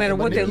just- talent? No matter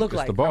But what they Nicki- look It's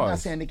like. the I'm not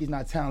bars. saying Nicki's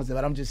not talented,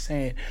 but I'm just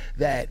saying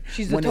that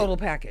She's the when total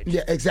package.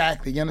 Yeah,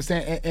 exactly. You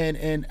understand?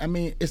 And I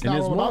mean, it's And not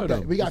there's all more about of that.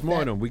 them. We got There's more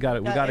of them. We got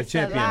to It's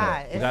champion a them.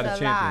 lot. We It's got to a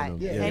champion lot. them.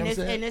 Yeah, Yeah. you know And what it's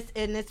I'm saying?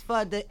 and it's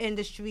for the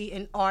industry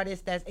and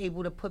artists that's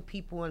able to put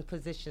people in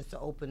positions to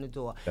open the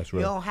door. That's You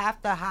real. don't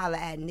have to holler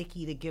at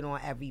Nicki to get on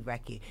every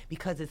record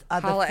because it's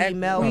other Holla at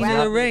female Queen of the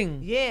rappers. Ring.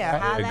 Yeah, There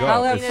holla you at go.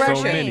 Holla at Queen of the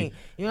Fresh. Ring. So many.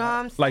 You know what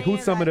I'm saying? Like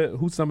who's some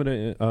of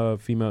the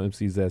female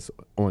MCs that's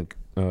on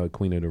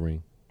Queen of the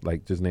Ring?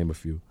 Like just name a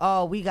few.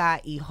 Oh, we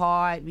got E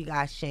Hard, we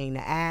got Shayna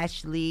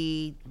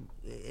Ashley,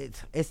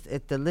 it's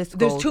the list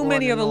There's goes too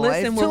many on of a and list,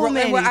 on. and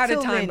It's we're out of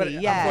too time. But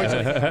many, yeah.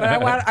 unfortunately,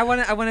 but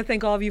I want to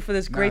thank all of you for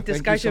this great thank you so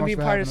discussion, much being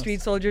for part having of us.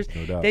 Street Soldiers.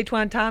 No doubt.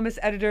 Daquan Thomas,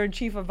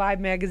 editor-in-chief of Vibe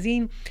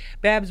magazine.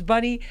 Babs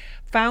Bunny,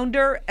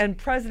 founder and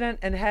president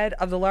and head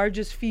of the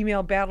largest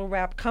female battle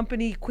rap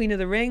company, Queen of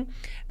the Ring.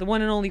 The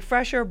one and only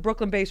Fresher,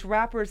 Brooklyn-based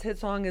rapper. His hit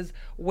song is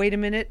 "Wait a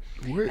Minute,"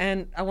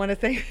 and I want to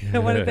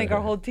thank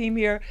our whole team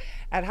here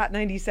at Hot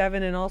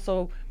 97, and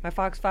also my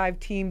Fox 5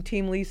 team,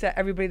 Team Lisa,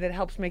 everybody that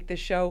helps make this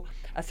show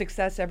a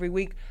success every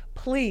week.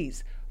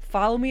 Please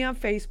follow me on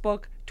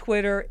Facebook,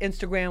 Twitter,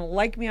 Instagram,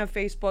 like me on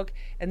Facebook,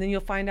 and then you'll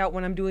find out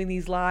when I'm doing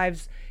these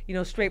lives,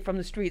 straight from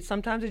the street.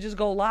 Sometimes I just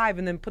go live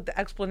and then put the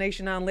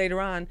explanation on later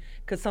on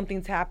because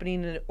something's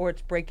happening or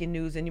it's breaking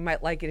news, and you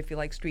might like it if you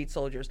like Street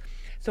Soldiers.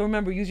 So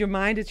remember, use your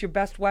mind. It's your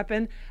best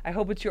weapon. I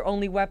hope it's your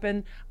only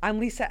weapon. I'm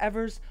Lisa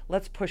Evers.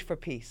 Let's push for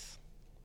peace.